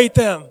tolerate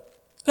them.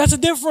 That's a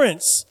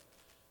difference.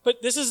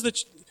 But this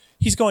is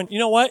he's going, you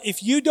know what?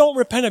 If you don't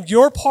repent of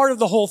your part of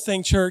the whole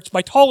thing, church,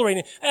 by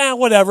tolerating it,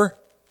 whatever.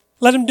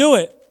 Let him do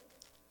it.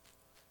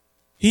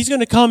 He's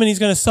going to come and he's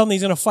going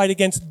to fight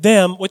against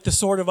them with the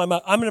sword of my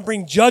mouth. I'm going to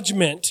bring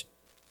judgment.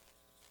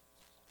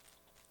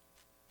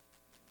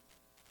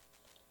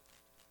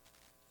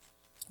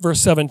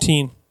 Verse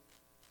 17.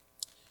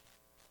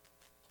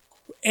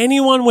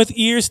 Anyone with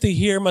ears to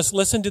hear must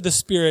listen to the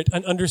Spirit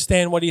and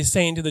understand what he is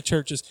saying to the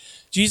churches.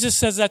 Jesus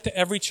says that to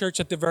every church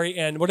at the very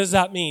end. What does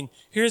that mean?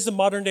 Here's the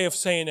modern day of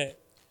saying it.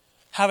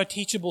 Have a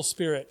teachable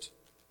spirit.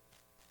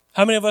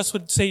 How many of us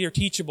would say you're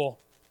teachable?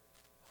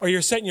 Or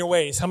you're set in your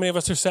ways? How many of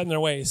us are set in their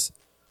ways?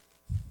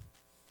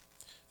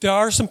 There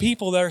are some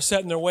people that are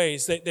set in their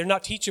ways. They're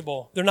not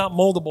teachable. They're not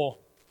moldable.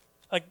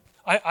 Like,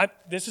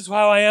 this is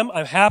how I am.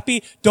 I'm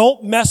happy.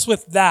 Don't mess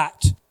with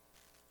that.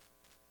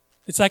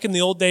 It's like in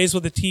the old days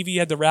with the TV, you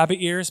had the rabbit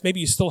ears. Maybe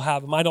you still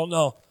have them. I don't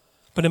know.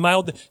 But in my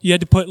old, you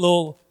had to put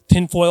little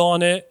tin foil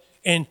on it.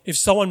 And if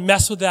someone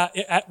messed with that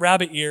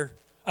rabbit ear,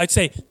 I'd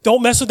say,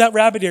 don't mess with that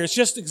rabbit ear. It's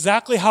just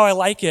exactly how I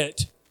like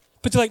it.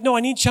 But they're like, no,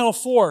 I need channel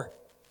 4.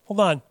 Hold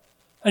on.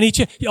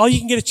 All you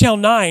can get is channel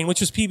 9,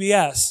 which is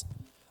PBS.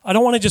 I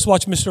don't want to just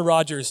watch Mr.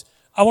 Rogers.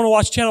 I want to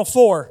watch channel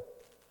 4.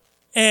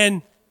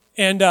 And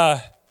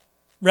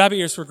rabbit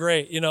ears were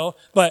great, you know.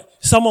 But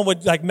someone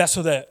would like mess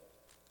with it.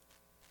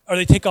 Or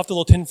they take off the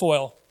little tin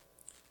foil.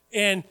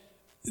 And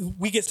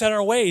we get set in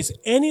our ways.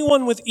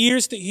 Anyone with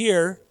ears to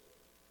hear,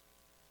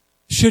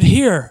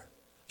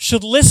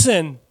 should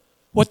listen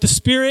what the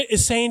Spirit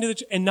is saying to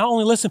the, and not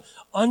only listen,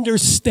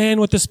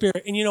 understand what the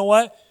Spirit. And you know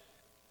what?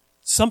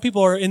 Some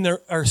people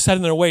are set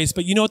in their ways,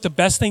 but you know what the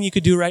best thing you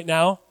could do right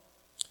now?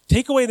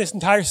 Take away this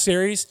entire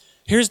series.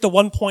 Here's the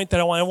one point that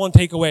I want to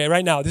take away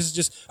right now. This is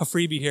just a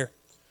freebie here.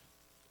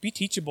 Be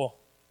teachable.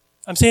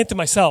 I'm saying it to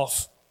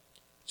myself.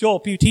 Joel,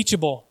 be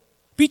teachable.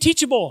 Be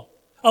teachable.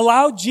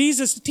 Allow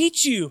Jesus to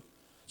teach you.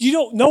 You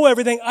don't know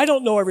everything. I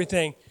don't know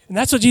everything. And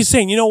that's what Jesus is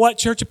saying. You know what,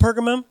 Church of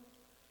Pergamum?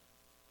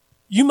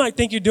 You might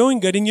think you're doing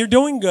good, and you're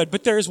doing good,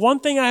 but there is one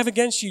thing I have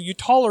against you. You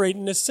tolerate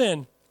in this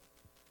sin.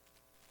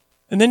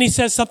 And then he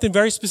says something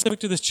very specific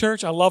to this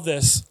church. I love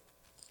this.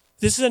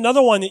 This is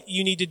another one that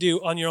you need to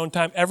do on your own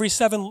time.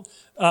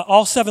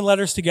 All 7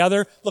 letters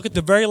together. Look at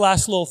the very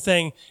last little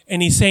thing,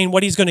 and he's saying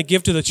what he's going to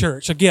give to the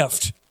church, a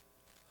gift.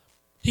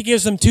 He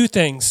gives them 2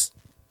 things.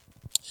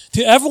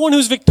 To everyone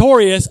who's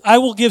victorious, I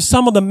will give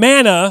some of the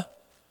manna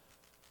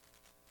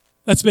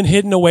that's been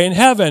hidden away in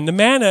heaven. The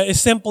manna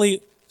is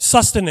simply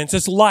sustenance.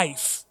 It's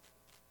life.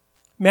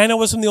 Manna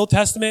was from the Old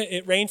Testament.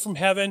 It rained from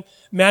heaven.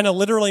 Manna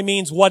literally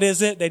means, what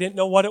is it? They didn't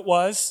know what it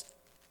was.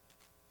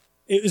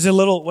 It was a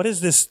little, what is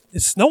this?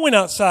 It's snowing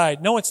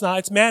outside. No, it's not.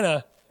 It's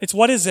manna. It's,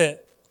 what is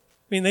it?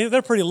 I mean,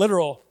 they're pretty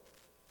literal.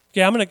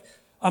 Okay, I'm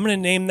gonna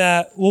name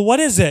that. Well, what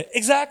is it?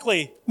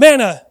 Exactly.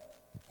 Manna.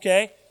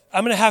 Okay?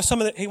 I'm gonna have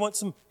some of it. Here, want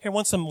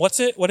some,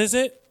 what's it? What is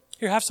it?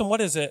 Here, have some, what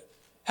is it?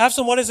 Have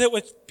some, what is it,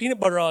 with peanut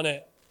butter on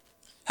it.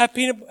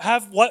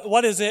 Have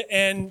what is it,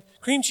 and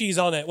cream cheese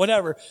on it,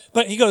 whatever.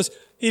 But he goes,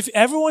 if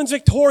everyone's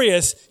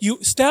victorious,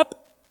 you step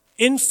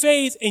in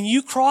faith and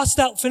you cross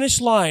that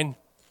finish line,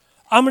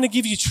 I'm going to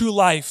give you true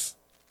life.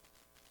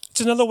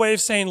 It's another way of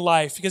saying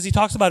life, because he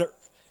talks about it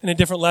in a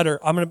different letter.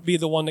 I'm going to be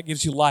the one that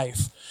gives you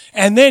life.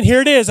 And then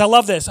here it is. I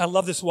love this. I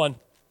love this one.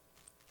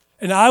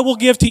 And I will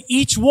give to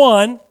each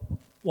one.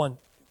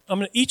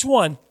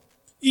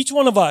 Each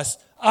one of us,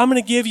 I'm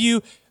going to give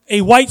you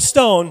a white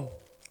stone.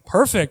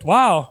 Perfect.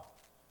 Wow.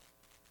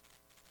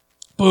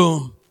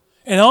 Boom.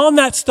 And on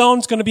that stone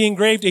is going to be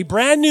engraved a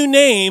brand new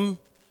name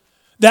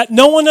that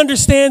no one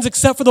understands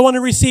except for the one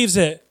who receives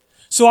it.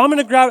 So I'm going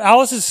to grab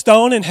Alice's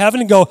stone in heaven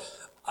and go,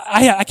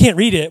 I can't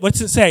read it. What's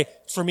it say?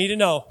 For me to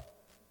know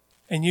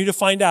and you to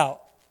find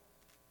out.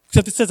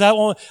 Except it says, I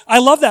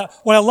love that.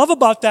 What I love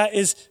about that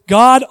is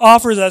God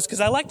offers us, because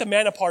I like the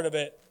manna part of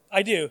it.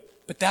 I do.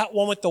 But that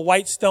one with the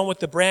white stone with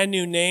the brand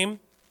new name,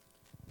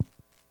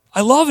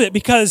 I love it,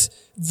 because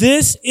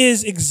this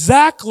is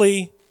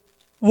exactly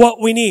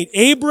what we need.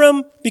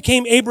 Abram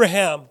became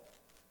Abraham.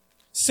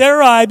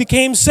 Sarai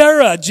became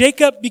Sarah.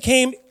 Jacob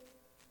became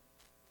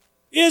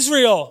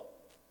Israel.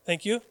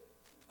 Thank you.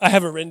 I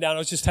have it written down. I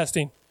was just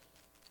testing.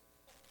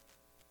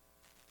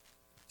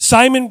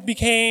 Simon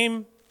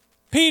became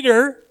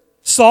Peter.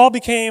 Saul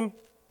became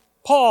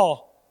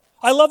Paul.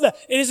 I love that.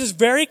 It is just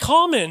very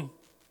common.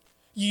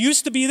 You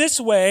used to be this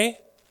way,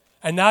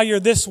 and now you're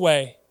this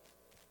way.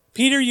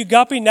 Peter, you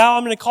guppy, now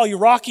I'm going to call you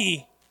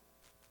Rocky.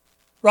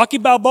 Rocky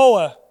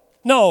Balboa.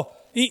 No,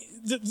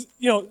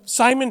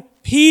 Simon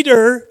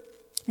Peter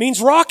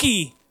means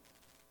Rocky.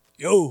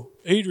 Yo,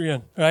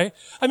 Adrian, right?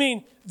 I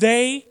mean,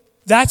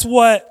 that's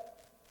what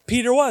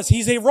Peter was.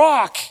 He's a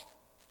rock,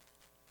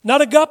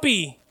 not a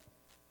guppy.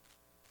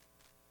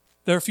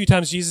 There are a few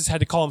times Jesus had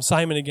to call him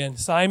Simon again.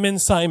 Simon,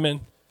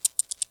 Simon,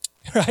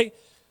 right?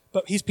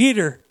 But he's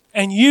Peter.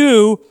 And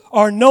you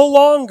are no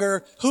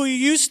longer who you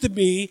used to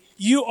be.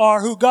 You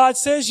are who God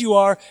says you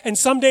are. And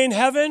someday in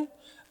heaven,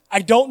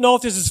 I don't know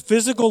if this is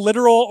physical,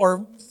 literal,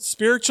 or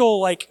spiritual,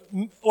 like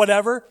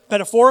whatever,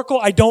 metaphorical.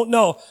 I don't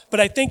know. But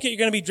I think that you're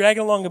going to be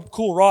dragging along a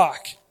cool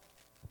rock.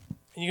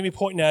 And you're going to be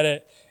pointing at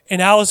it.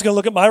 And Alice is going to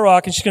look at my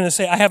rock and she's going to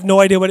say, I have no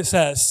idea what it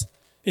says.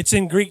 It's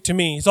in Greek to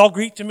me. It's all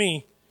Greek to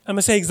me. I'm going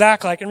to say,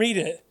 exactly, I can read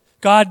it.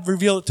 God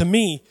revealed it to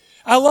me.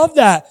 I love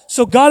that.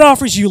 So God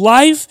offers you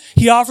life.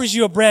 He offers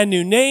you a brand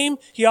new name.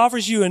 He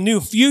offers you a new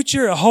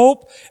future, a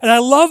hope. And I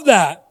love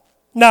that.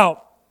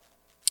 Now,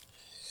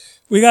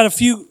 we got a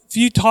few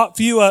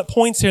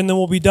points here and then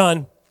we'll be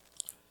done.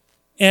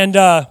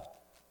 And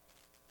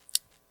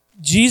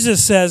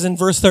Jesus says in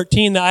verse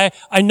 13 that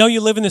I know you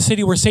live in the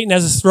city where Satan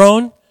has his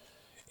throne,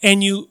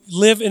 and you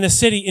live in a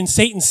city, in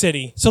Satan's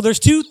city. So there's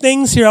 2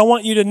 things here I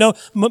want you to know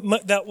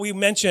that we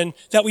mention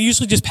that we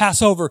usually just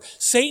pass over.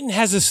 Satan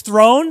has his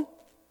throne,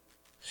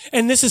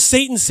 and this is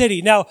Satan's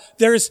city. Now,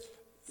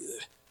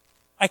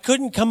 I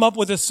couldn't come up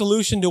with a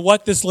solution to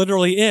what this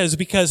literally is,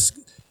 because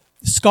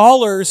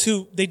scholars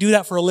who, they do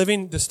that for a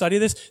living to study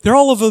this, they're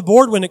all over the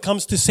board when it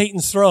comes to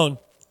Satan's throne.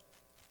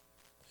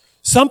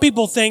 Some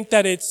people think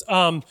that it's,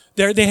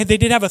 they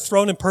did have a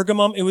throne in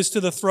Pergamum. It was to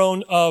the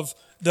throne of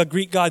the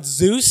Greek god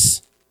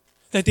Zeus,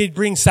 that they'd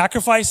bring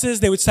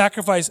sacrifices. They would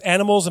sacrifice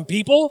animals and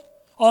people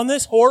on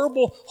this.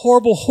 Horrible,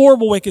 horrible,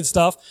 horrible, wicked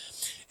stuff.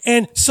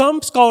 And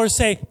some scholars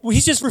say, well,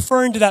 he's just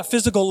referring to that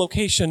physical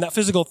location, that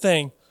physical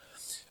thing.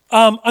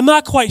 I'm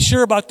not quite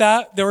sure about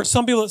that. There were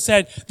some people that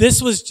said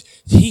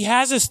he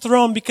has his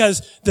throne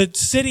because the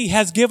city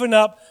has given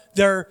up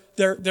their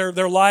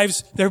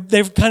lives.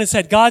 They've kind of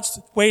said,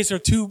 God's ways are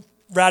too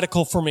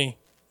radical for me.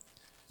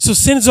 So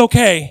sin is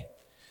okay.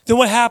 Then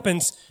what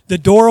happens? The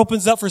door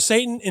opens up for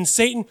Satan, and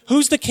Satan,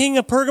 who's the king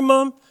of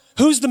Pergamum?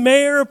 Who's the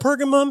mayor of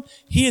Pergamum?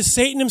 He is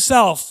Satan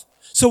himself.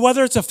 So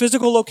whether it's a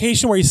physical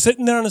location where he's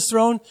sitting there on his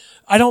throne,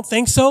 I don't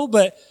think so,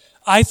 but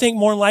I think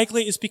more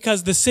likely it's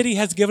because the city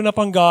has given up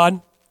on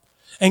God,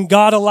 and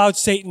God allowed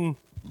Satan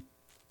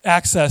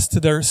access to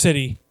their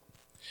city.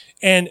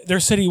 And their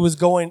city was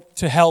going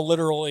to hell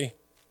literally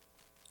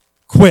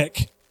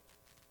quick.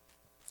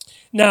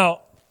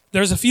 Now,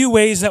 there's a few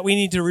ways that we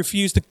need to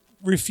refuse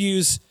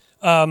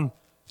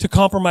to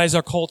compromise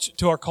our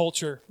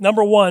culture.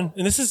 Number one,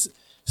 and this is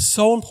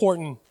so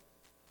important.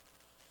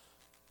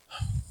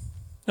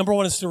 Number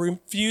one is to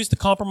refuse to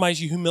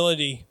compromise your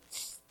humility.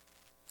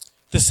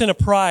 The sin of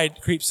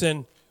pride creeps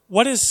in.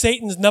 What is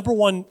Satan's number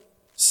one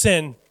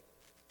sin?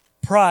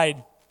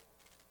 Pride.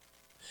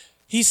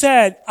 He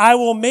said, I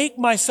will make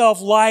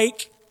myself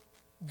like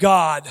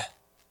God.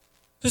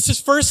 This is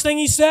the first thing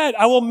he said.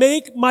 I will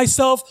make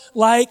myself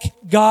like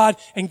God.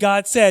 And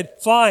God said,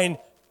 fine,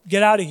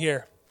 get out of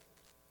here.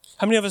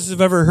 How many of us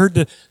have ever heard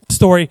the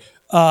story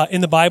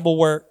in the Bible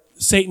where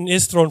Satan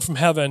is thrown from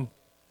heaven?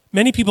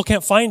 Many people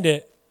can't find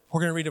it. We're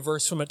going to read a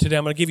verse from it today.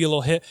 I'm going to give you a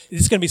little hit.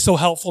 It's going to be so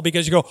helpful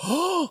because you go,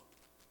 oh,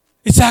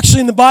 it's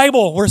actually in the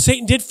Bible where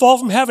Satan did fall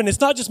from heaven.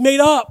 It's not just made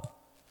up.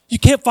 You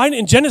can't find it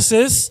in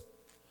Genesis.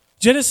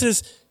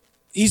 Genesis,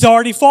 he's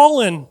already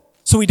fallen.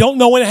 So we don't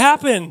know when it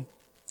happened.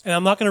 And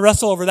I'm not going to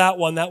wrestle over that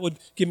one. That would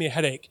give me a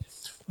headache.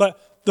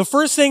 But the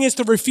first thing is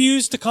to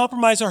refuse to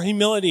compromise our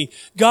humility.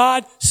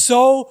 God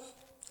so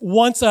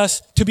wants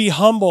us to be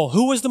humble.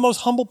 Who was the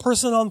most humble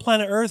person on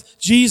planet Earth?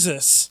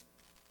 Jesus.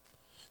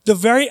 The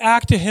very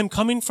act of him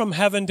coming from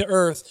heaven to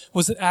earth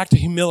was an act of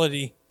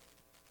humility.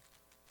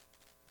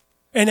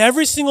 And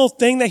every single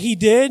thing that he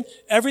did,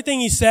 everything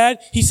he said,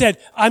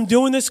 I'm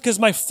doing this because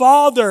my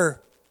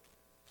Father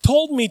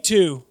told me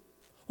to.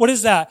 What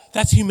is that?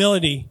 That's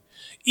humility.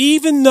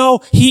 Even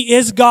though he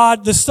is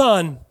God the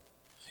Son,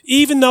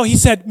 even though he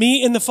said,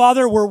 me and the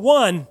Father were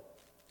one,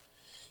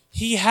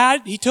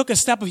 he took a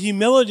step of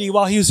humility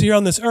while he was here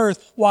on this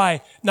earth.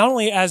 Why? Not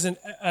only as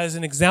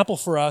an example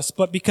for us,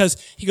 but because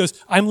he goes,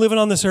 I'm living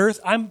on this earth.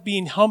 I'm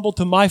being humble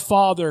to my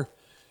Father.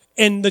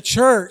 And the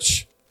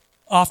church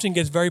often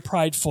gets very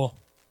prideful.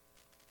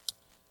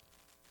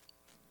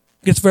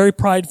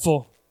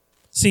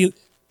 See,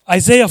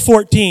 Isaiah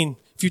 14,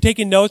 if you're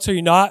taking notes or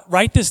you're not,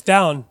 write this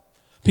down.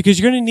 Because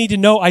you're going to need to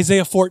know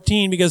Isaiah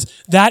 14 because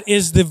that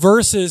is the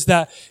verses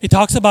that it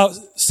talks about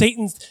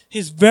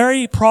his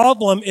very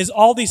problem is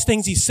all these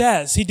things he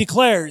says. He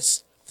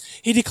declares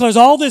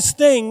all these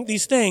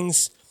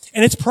things,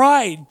 and it's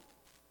pride.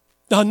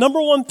 The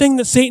number one thing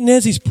that Satan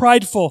is, he's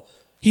prideful.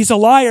 He's a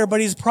liar, but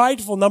he's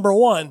prideful, number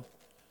one.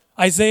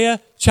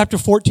 Isaiah chapter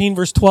 14,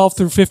 verse 12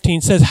 through 15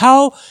 says,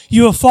 how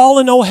you have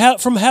fallen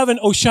from heaven,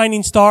 O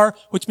shining star,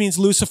 which means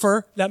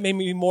Lucifer. That may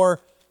be more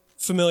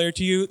familiar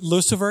to you.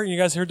 Lucifer, you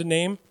guys heard the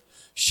name?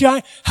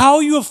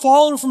 How you have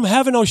fallen from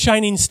heaven, O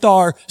shining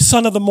star,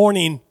 son of the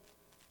morning.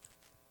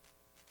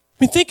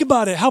 I mean, think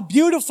about it. How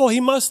beautiful he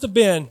must have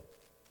been.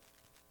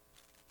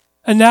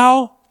 And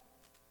now,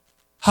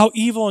 how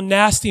evil and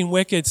nasty and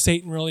wicked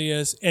Satan really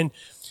is. And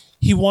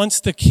he wants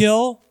to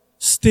kill,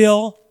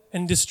 steal,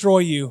 and destroy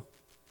you.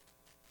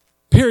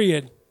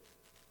 Period.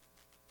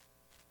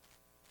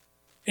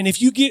 And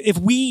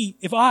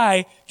if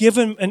I give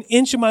him an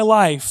inch of my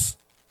life,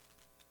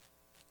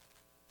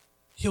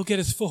 he'll get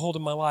his foothold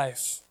in my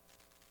life.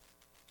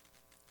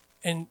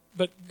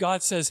 But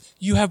God says,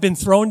 you have been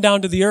thrown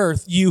down to the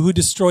earth, you who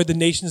destroyed the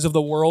nations of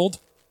the world.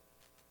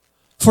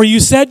 For you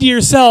said to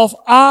yourself,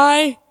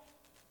 I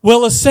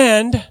will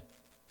ascend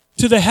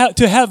to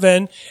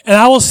heaven, and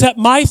I will set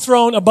my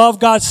throne above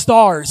God's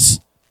stars.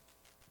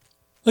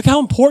 Look how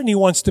important he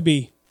wants to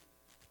be.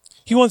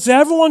 He wants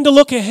everyone to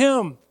look at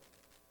him.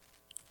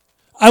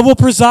 I will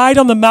preside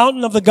on the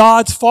mountain of the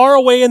gods far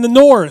away in the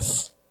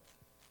north.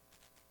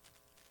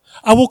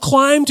 I will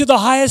climb to the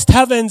highest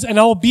heavens and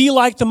I will be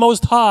like the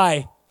Most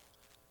High.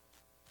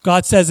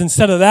 God says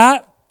instead of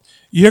that,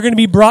 you're going to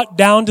be brought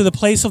down to the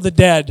place of the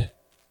dead.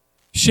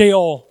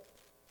 Sheol.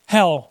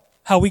 Hell.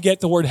 How we get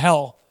the word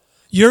hell.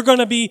 You're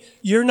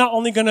not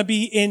only going to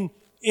be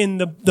in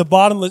the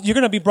bottomless, you're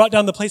going to be brought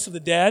down to the place of the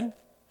dead.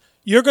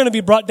 You're going to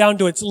be brought down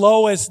to its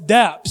lowest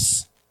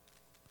depths.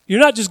 You're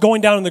not just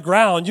going down in the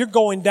ground. You're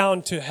going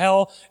down to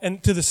hell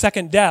and to the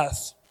second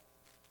death.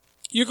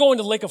 You're going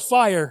to the lake of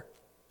fire.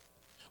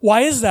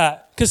 Why is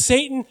that? Because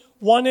Satan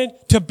wanted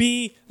to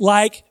be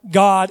like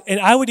God. And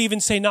I would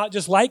even say not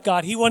just like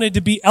God. He wanted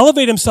to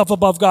elevate himself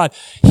above God.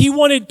 He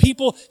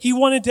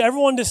wanted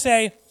everyone to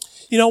say,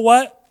 you know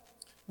what?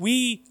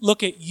 We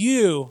look at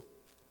you,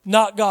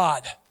 not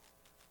God.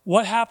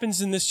 What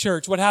happens in this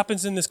church? What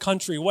happens in this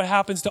country? What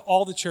happens to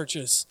all the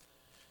churches?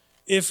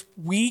 If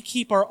we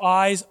keep our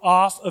eyes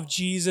off of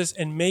Jesus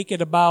and make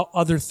it about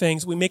other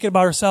things, we make it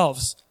about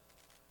ourselves.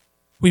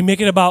 We make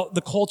it about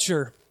the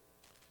culture.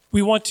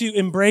 We want to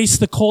embrace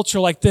the culture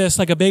like this,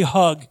 like a big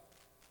hug.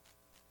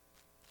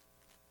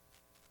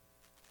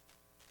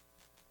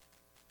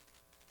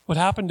 What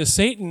happened to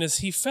Satan is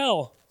he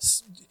fell.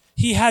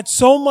 He had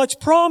so much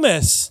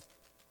promise.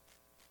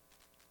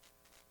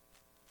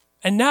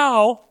 And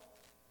now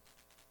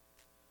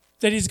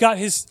that he's got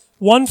his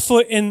one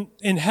foot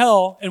in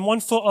hell and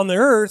one foot on the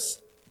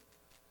earth,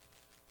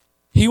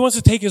 he wants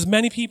to take as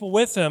many people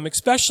with him,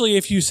 especially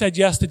if you said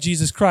yes to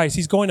Jesus Christ.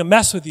 He's going to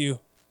mess with you.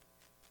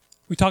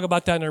 We talk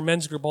about that in our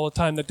men's group all the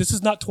time, that this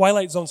is not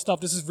Twilight Zone stuff.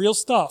 This is real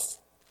stuff.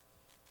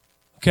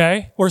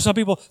 Okay? Where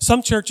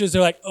some churches,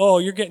 they're like, oh,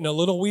 you're getting a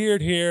little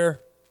weird here.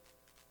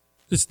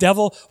 This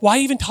devil, why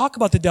even talk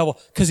about the devil?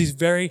 Because he's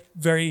very,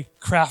 very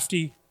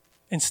crafty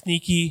and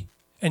sneaky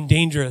and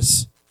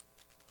dangerous.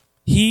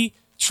 He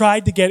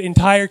tried to get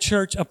entire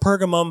church of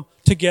Pergamum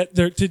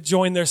to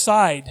join their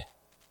side.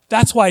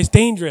 That's why it's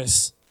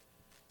dangerous.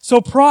 So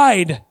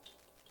pride,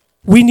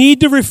 we need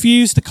to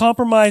refuse to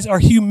compromise our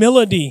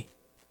humility.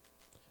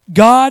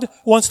 God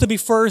wants to be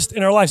first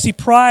in our life. See,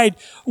 pride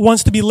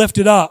wants to be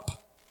lifted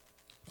up.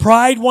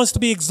 Pride wants to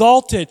be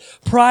exalted.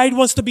 Pride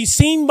wants to be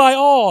seen by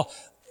all.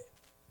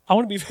 I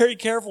want to be very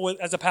careful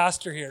as a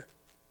pastor here.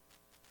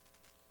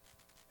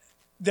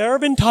 There have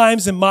been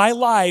times in my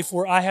life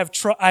where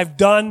I've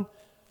done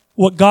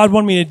what God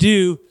wanted me to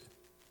do,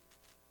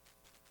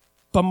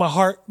 but my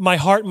heart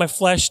and my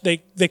flesh,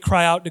 they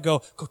cry out to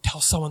go tell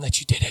someone that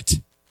you did it.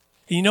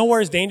 And you know where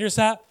it's dangerous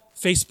at?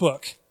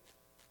 Facebook.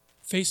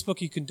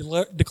 Facebook, you can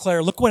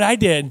declare, look what I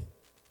did.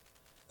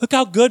 Look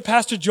how good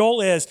Pastor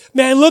Joel is.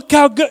 Man, look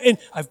how good. And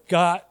I've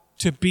got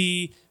to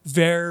be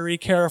very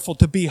careful,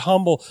 to be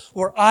humble,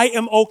 where I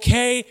am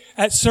okay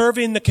at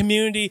serving the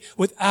community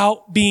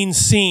without being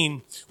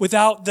seen,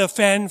 without the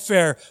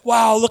fanfare.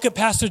 Wow, look at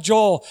Pastor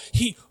Joel.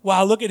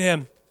 Look at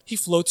him. He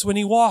floats when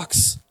he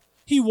walks.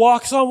 He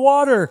walks on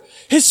water.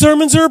 His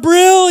sermons are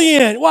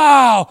brilliant.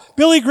 Wow.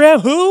 Billy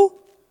Graham, who?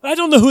 I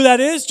don't know who that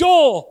is.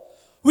 Joel.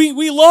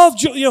 We love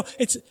Joel.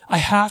 I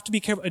have to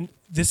be careful. And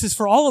this is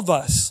for all of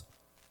us.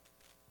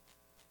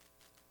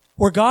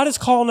 Where God is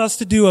calling us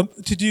to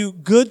do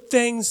good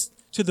things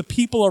to the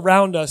people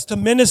around us, to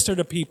minister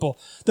to people.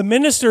 The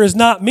minister is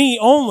not me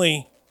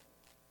only.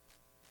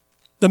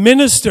 The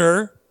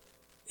minister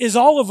is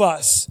all of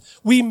us.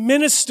 We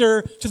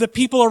minister to the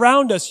people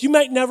around us. You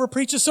might never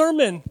preach a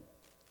sermon.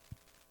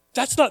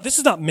 This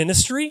is not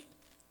ministry.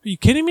 Are you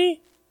kidding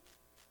me?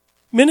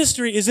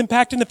 Ministry is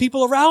impacting the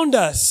people around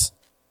us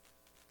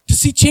to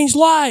see changed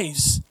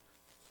lives.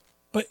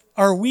 But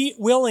are we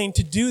willing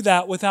to do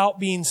that without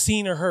being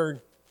seen or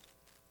heard?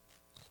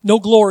 No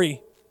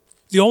glory.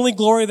 The only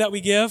glory that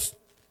we give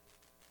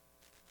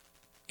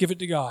it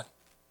to God.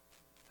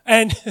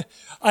 And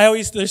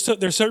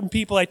there's certain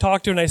people I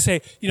talk to and I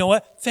say, you know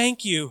what?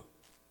 Thank you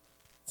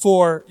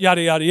for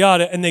yada, yada,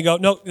 yada. And they go,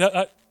 no,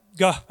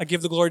 I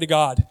give the glory to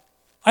God.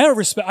 I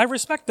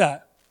respect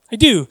that. I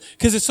do.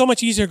 Because it's so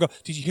much easier to go,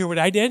 did you hear what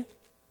I did?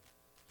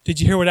 Did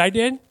you hear what I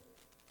did?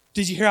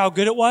 Did you hear how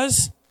good it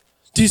was?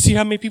 Did you see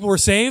how many people were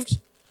saved?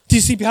 Do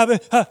you see how,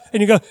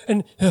 and you go,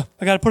 and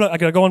I got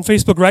to go on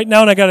Facebook right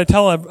now and I got to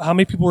tell them how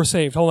many people were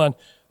saved. Hold on.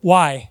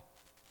 Why?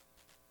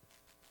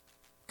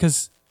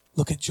 Because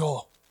look at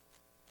Joel.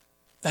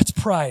 That's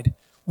pride.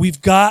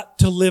 We've got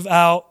to live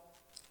out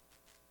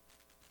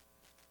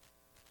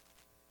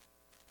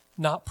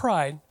not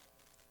pride,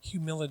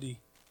 humility.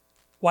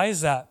 Why is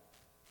that?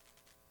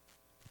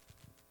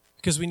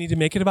 Because we need to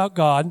make it about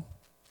God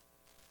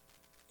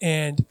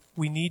and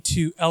we need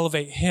to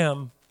elevate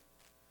Him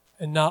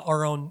and not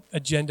our own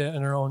agenda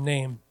and our own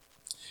name.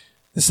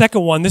 The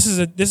second one, this is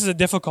a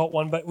difficult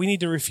one, but we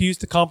need to refuse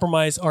to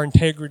compromise our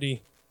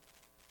integrity.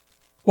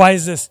 Why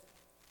is this?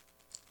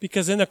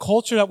 Because in the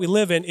culture that we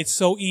live in, it's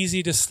so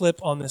easy to slip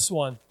on this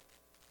one.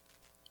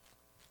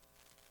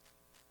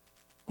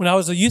 When I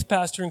was a youth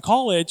pastor in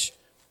college,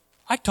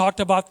 I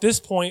talked about this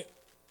point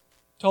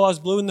till I was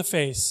blue in the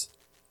face.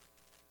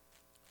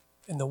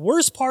 And the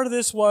worst part of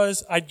this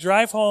was I'd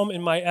drive home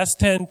in my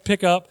S10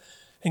 pickup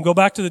and go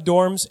back to the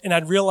dorms, and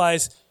I'd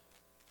realize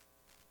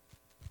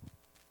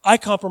I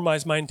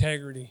compromised my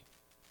integrity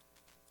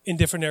in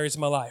different areas of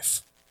my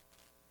life.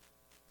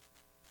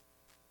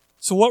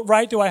 So what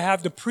right do I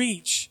have to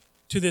preach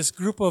to this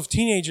group of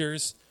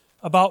teenagers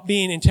about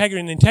being integrity?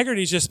 And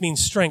integrity just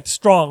means strength,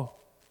 strong.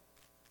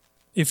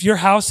 If your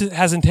house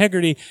has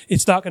integrity,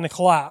 it's not going to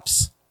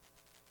collapse.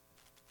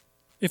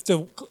 If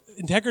the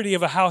integrity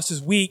of a house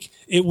is weak,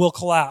 it will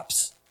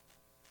collapse.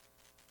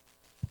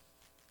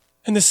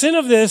 And the sin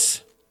of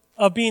this,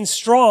 of being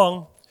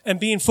strong and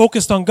being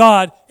focused on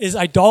God, is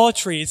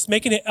idolatry. It's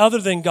making it other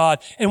than God.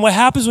 And what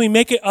happens when we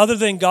make it other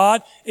than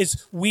God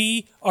is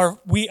we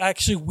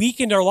actually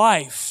weaken our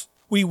life.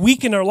 We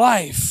weaken our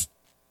life.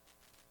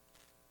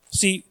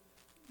 See,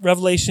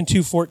 Revelation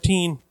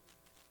 2:14.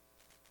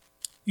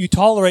 You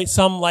tolerate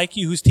some like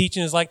you whose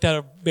teaching is like that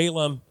of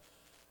Balaam.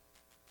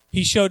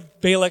 He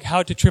showed Balak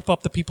how to trip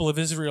up the people of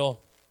Israel.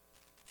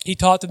 He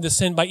taught them to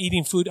sin by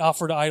eating food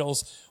offered to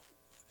idols.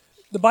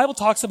 The Bible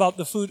talks about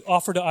the food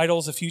offered to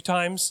idols a few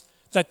times.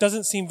 That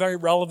doesn't seem very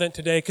relevant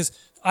today because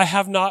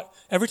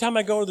every time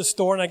I go to the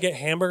store and I get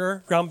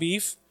hamburger, ground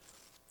beef,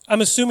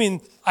 I'm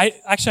assuming, I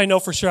know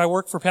for sure, I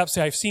work for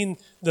Pepsi, I've seen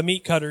the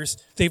meat cutters.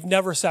 They've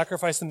never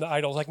sacrificed them to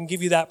idols. I can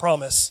give you that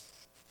promise.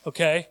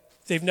 Okay?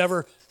 They've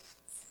never,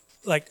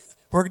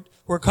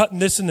 we're cutting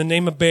this in the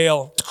name of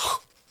Baal.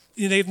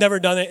 They've never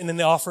done it and then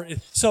they offer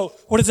it. So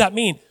what does that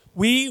mean?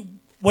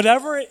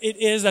 Whatever it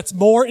is that's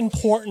more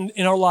important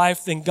in our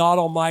life than God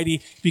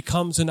Almighty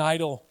becomes an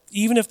idol,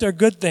 even if they're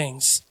good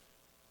things.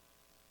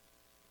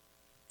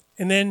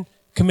 and then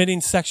committing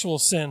sexual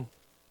sin.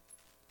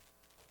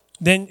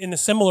 Then in a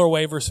similar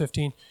way, verse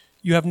 15,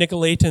 you have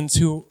Nicolaitans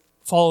who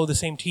follow the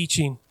same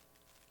teaching.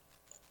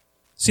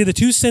 See, the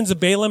two sins of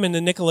Balaam and the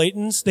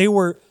Nicolaitans, they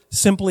were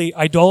simply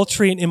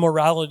idolatry and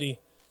immorality,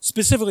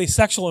 specifically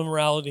sexual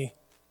immorality.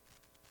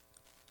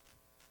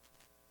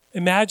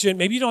 Imagine,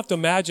 maybe you don't have to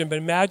imagine, but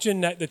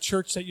imagine that the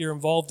church that you're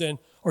involved in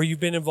or you've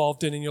been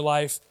involved in your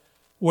life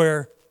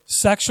where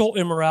sexual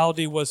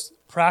immorality was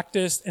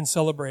practiced and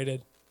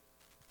celebrated.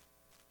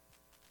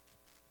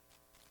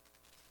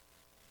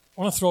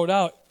 I want to throw it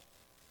out.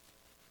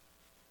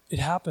 It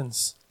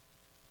happens.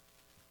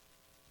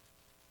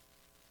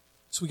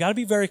 So we got to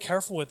be very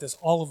careful with this,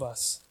 all of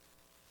us,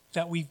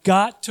 that we've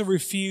got to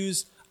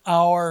refuse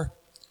our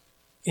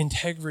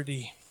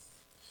integrity.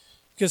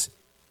 Because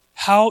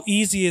how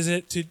easy is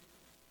it to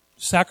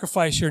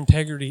sacrifice your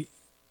integrity?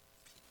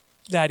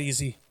 That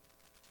easy.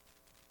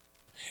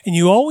 And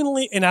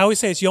I always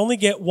say this, you only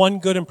get one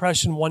good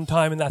impression one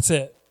time and that's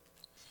it.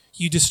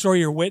 You destroy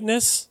your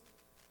witness.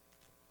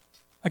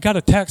 I got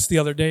a text the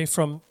other day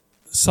from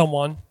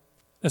someone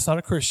that's not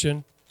a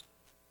Christian.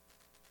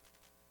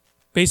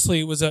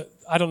 Basically, it was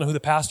I don't know who the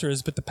pastor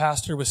is, but the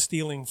pastor was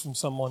stealing from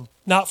someone.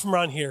 Not from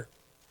around here.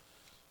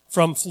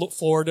 From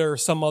Florida or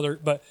some other,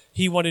 but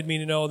he wanted me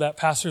to know that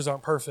pastors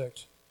aren't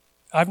perfect.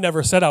 I've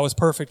never said I was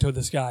perfect to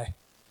this guy.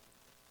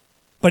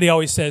 But he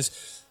always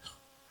says,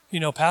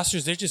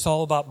 pastors, they're just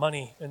all about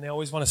money, and they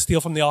always want to steal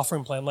from the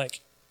offering plan.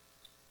 Like,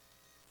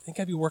 I think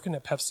I'd be working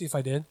at Pepsi if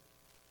I did.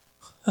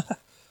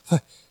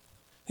 And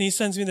he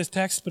sends me this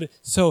text,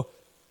 so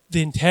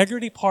the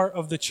integrity part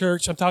of the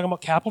church, I'm talking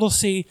about capital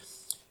C,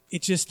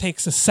 it just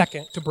takes a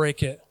second to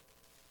break it.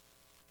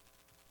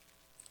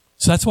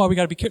 So that's why we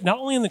got to be careful, not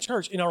only in the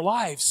church, in our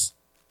lives,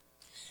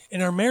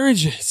 in our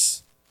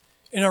marriages,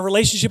 in our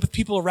relationship with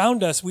people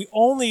around us. We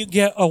only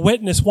get a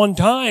witness one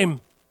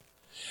time.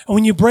 And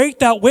when you break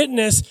that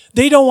witness,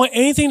 they don't want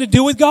anything to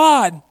do with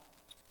God.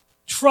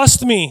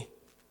 Trust me.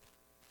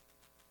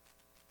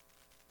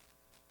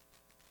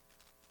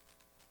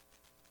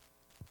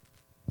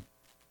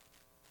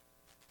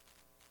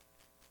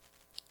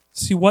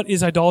 See, what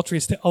is idolatry?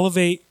 It's to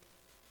elevate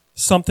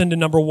something to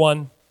number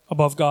one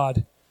above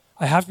God.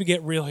 I have to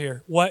get real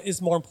here. What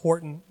is more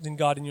important than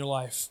God in your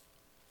life?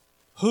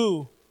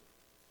 Who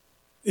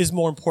is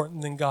more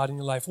important than God in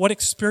your life? What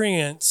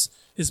experience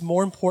is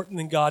more important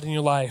than God in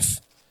your life?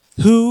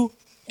 Who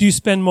do you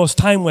spend most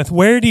time with?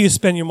 Where do you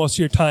spend most of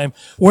your time?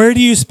 Where do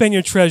you spend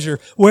your treasure?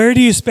 Where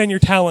do you spend your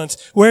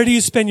talents? Where do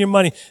you spend your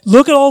money?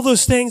 Look at all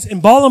those things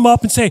and ball them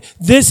up and say,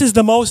 this is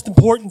the most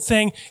important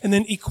thing, and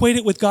then equate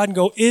it with God and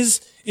go,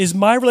 is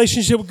my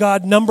relationship with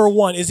God number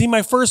one? Is he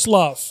my first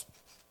love?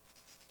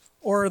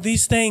 Or are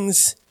these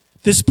things,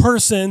 this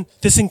person,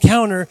 this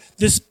encounter,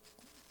 this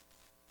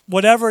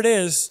whatever it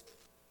is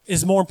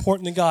more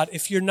important than God?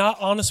 If you're not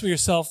honest with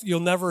yourself, you'll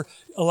never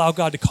allow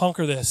God to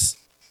conquer this.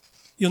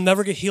 You'll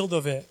never get healed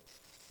of it.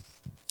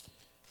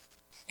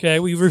 Okay,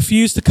 we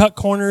refuse to cut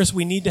corners.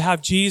 We need to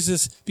have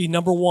Jesus be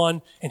number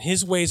one, and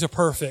his ways are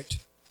perfect.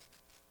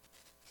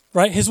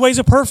 Right? His ways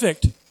are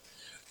perfect.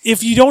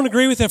 If you don't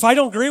agree with it, if I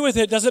don't agree with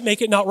it, doesn't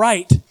make it not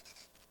right.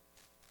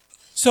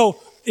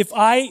 So, if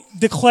I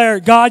declare,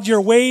 God, your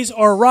ways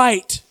are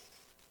right,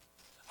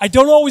 I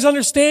don't always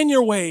understand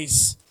your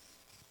ways.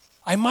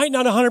 I might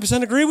not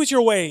 100% agree with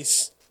your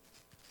ways.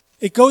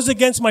 It goes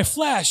against my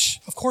flesh.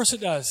 Of course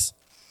it does.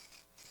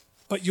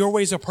 But your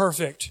ways are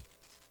perfect.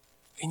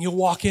 And you'll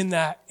walk in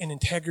that in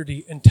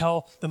integrity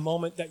until the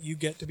moment that you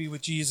get to be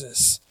with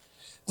Jesus.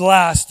 The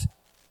last,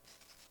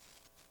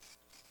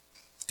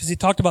 because he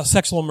talked about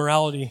sexual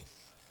immorality,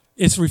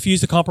 it's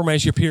refuse to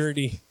compromise your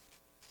purity.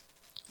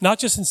 Not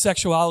just in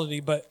sexuality,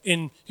 but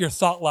in your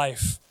thought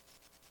life.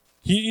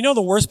 You know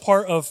the worst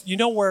part of, you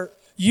know where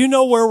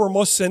we're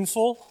most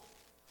sinful?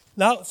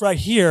 Not right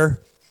here.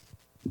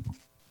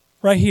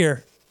 Right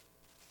here.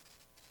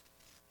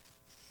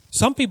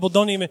 Some people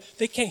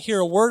they can't hear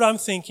a word I'm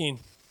thinking.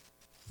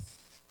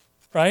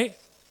 Right?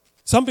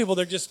 Some people,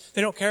 they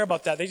don't care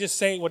about that. They just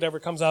say whatever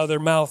comes out of their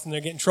mouth and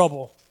they get in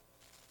trouble.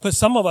 But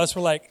some of us,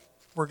 we're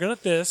good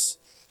at this,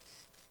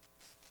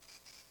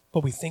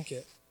 but we think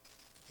it.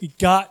 We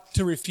got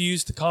to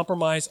refuse to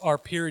compromise our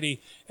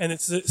purity. And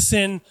it's the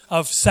sin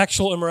of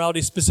sexual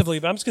immorality specifically.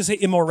 But I'm just going to say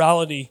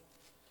immorality.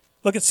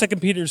 Look at 2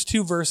 Peter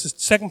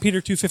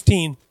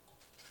 2:15.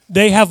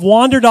 They have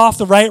wandered off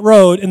the right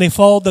road and they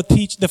followed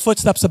the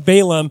footsteps of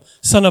Balaam,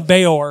 son of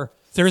Beor.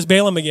 There's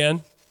Balaam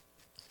again.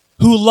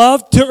 Who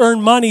loved to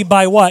earn money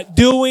by what?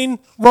 Doing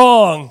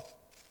wrong.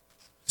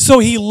 So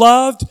he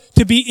loved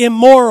to be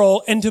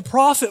immoral and to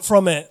profit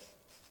from it.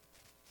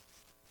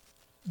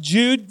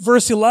 Jude,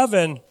 verse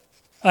 11.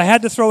 I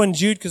had to throw in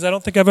Jude because I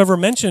don't think I've ever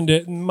mentioned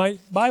it in my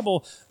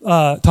Bible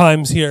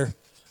times here.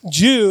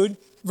 Jude,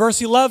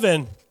 verse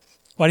 11.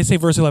 Why do you say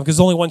verse 11? Because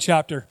it's only one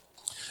chapter.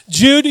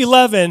 Jude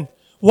 11.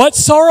 What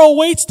sorrow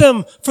awaits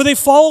them, for they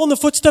follow in the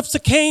footsteps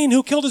of Cain,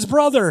 who killed his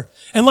brother.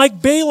 And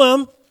like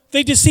Balaam,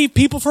 they deceive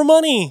people for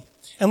money.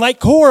 And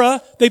like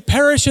Korah, they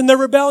perish in their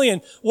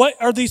rebellion. What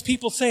are these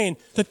people saying?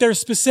 That there's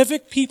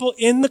specific people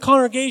in the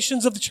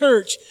congregations of the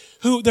church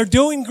who they're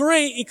doing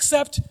great,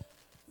 except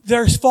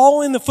they're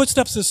following the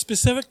footsteps of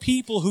specific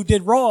people who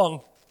did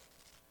wrong.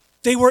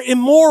 They were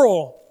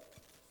immoral.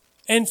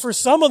 And for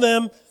some of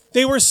them,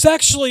 they were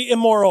sexually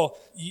immoral.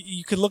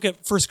 You could look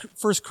at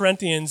First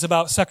Corinthians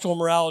about sexual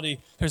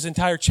immorality. There's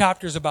entire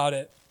chapters about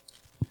it.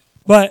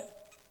 But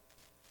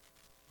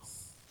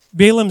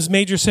Balaam's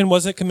major sin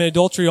wasn't commit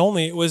adultery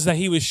only. It was that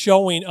he was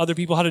showing other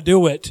people how to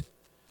do it.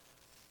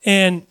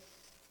 And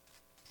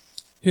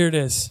here it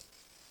is.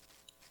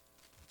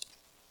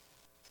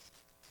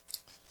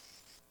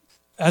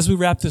 As we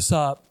wrap this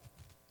up,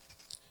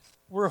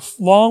 we're a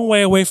long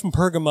way away from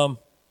Pergamum,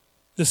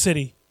 the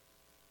city.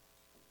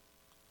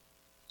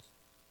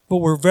 But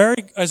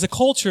as a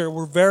culture,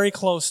 we're very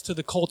close to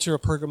the culture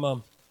of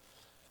Pergamum.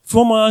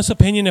 For my honest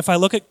opinion, if I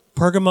look at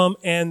Pergamum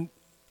and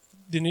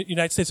the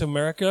United States of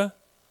America,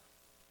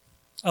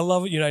 I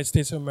love the United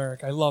States of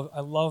America. I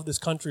love this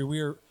country. We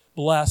are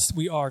blessed.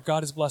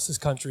 God has blessed this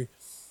country.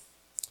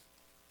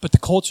 But the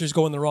culture is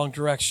going the wrong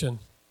direction.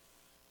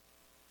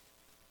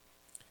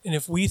 And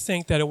if we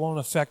think that it won't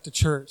affect the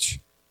church,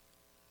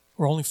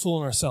 we're only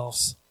fooling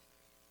ourselves.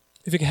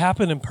 If it can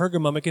happen in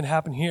Pergamum, it can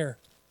happen here.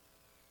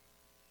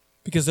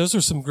 Because those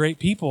are some great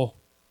people.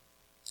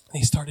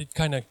 They started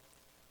kind of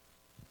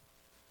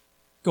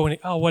going,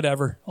 oh,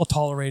 whatever, I'll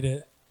tolerate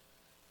it.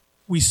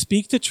 We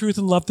speak the truth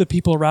and love the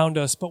people around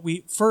us, but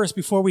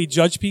before we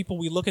judge people,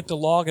 we look at the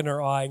log in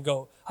our eye and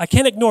go, I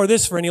can't ignore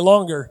this for any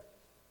longer.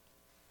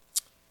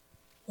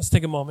 Let's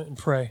take a moment and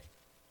pray.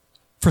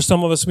 For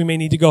some of us, we may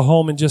need to go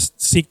home and just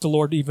seek the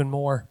Lord even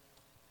more.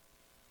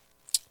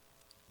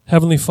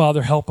 Heavenly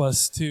Father, help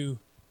us to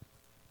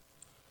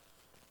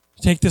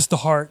take this to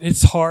heart.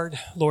 It's hard,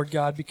 Lord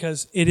God,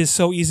 because it is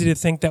so easy to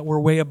think that we're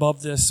way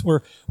above this. We're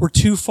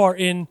too far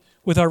in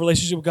with our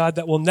relationship with God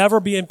that will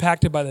never be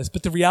impacted by this.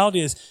 But the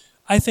reality is,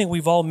 I think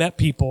we've all met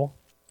people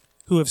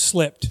who have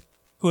slipped,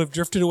 who have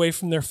drifted away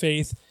from their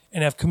faith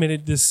and have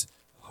committed this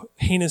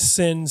heinous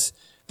sins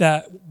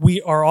that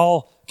we are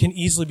all can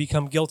easily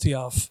become guilty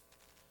of.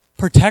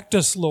 Protect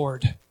us,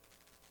 Lord.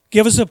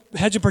 Give us a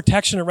hedge of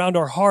protection around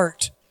our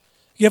heart.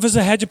 Give us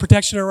a hedge of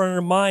protection around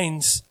our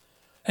minds.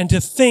 And to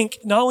think,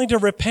 not only to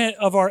repent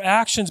of our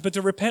actions, but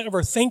to repent of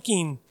our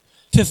thinking.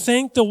 To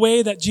think the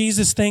way that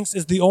Jesus thinks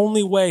is the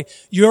only way.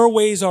 Your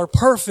ways are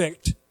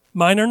perfect.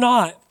 Mine are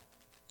not.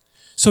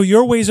 So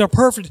your ways are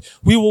perfect.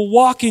 We will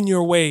walk in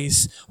your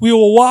ways. We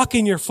will walk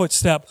in your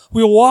footstep.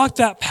 We will walk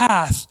that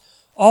path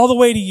all the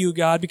way to you,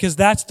 God, because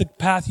that's the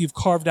path you've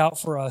carved out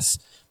for us.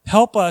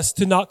 Help us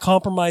to not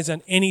compromise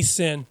on any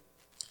sin.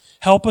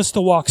 Help us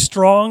to walk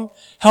strong.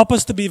 Help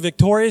us to be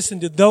victorious.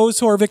 And to those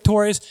who are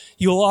victorious,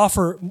 you'll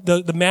offer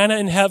the manna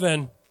in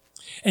heaven,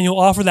 and you'll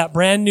offer that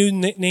brand new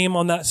name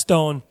on that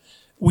stone.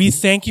 We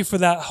thank you for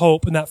that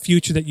hope and that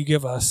future that you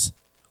give us.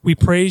 We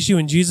praise you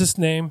in Jesus'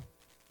 name.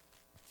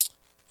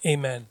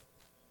 Amen.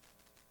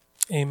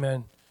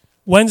 Amen.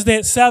 Wednesday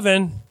at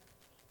 7,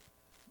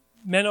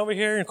 men over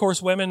here, and of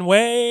course women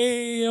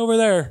way over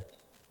there.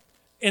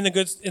 Yeah.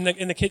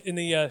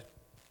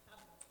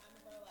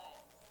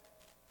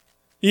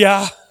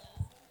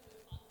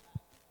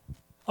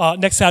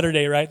 Next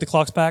Saturday, right? The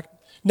clock's back.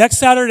 Next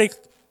Saturday,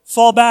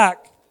 fall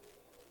back.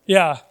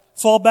 Yeah,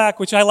 fall back,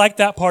 which I like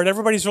that part.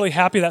 Everybody's really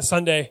happy that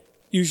Sunday,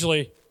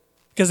 usually,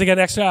 because they get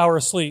an extra hour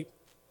of sleep.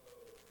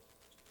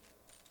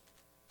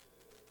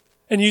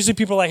 And usually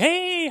people are like,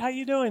 hey, how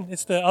you doing?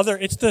 It's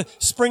the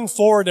spring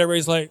forward.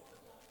 Everybody's like,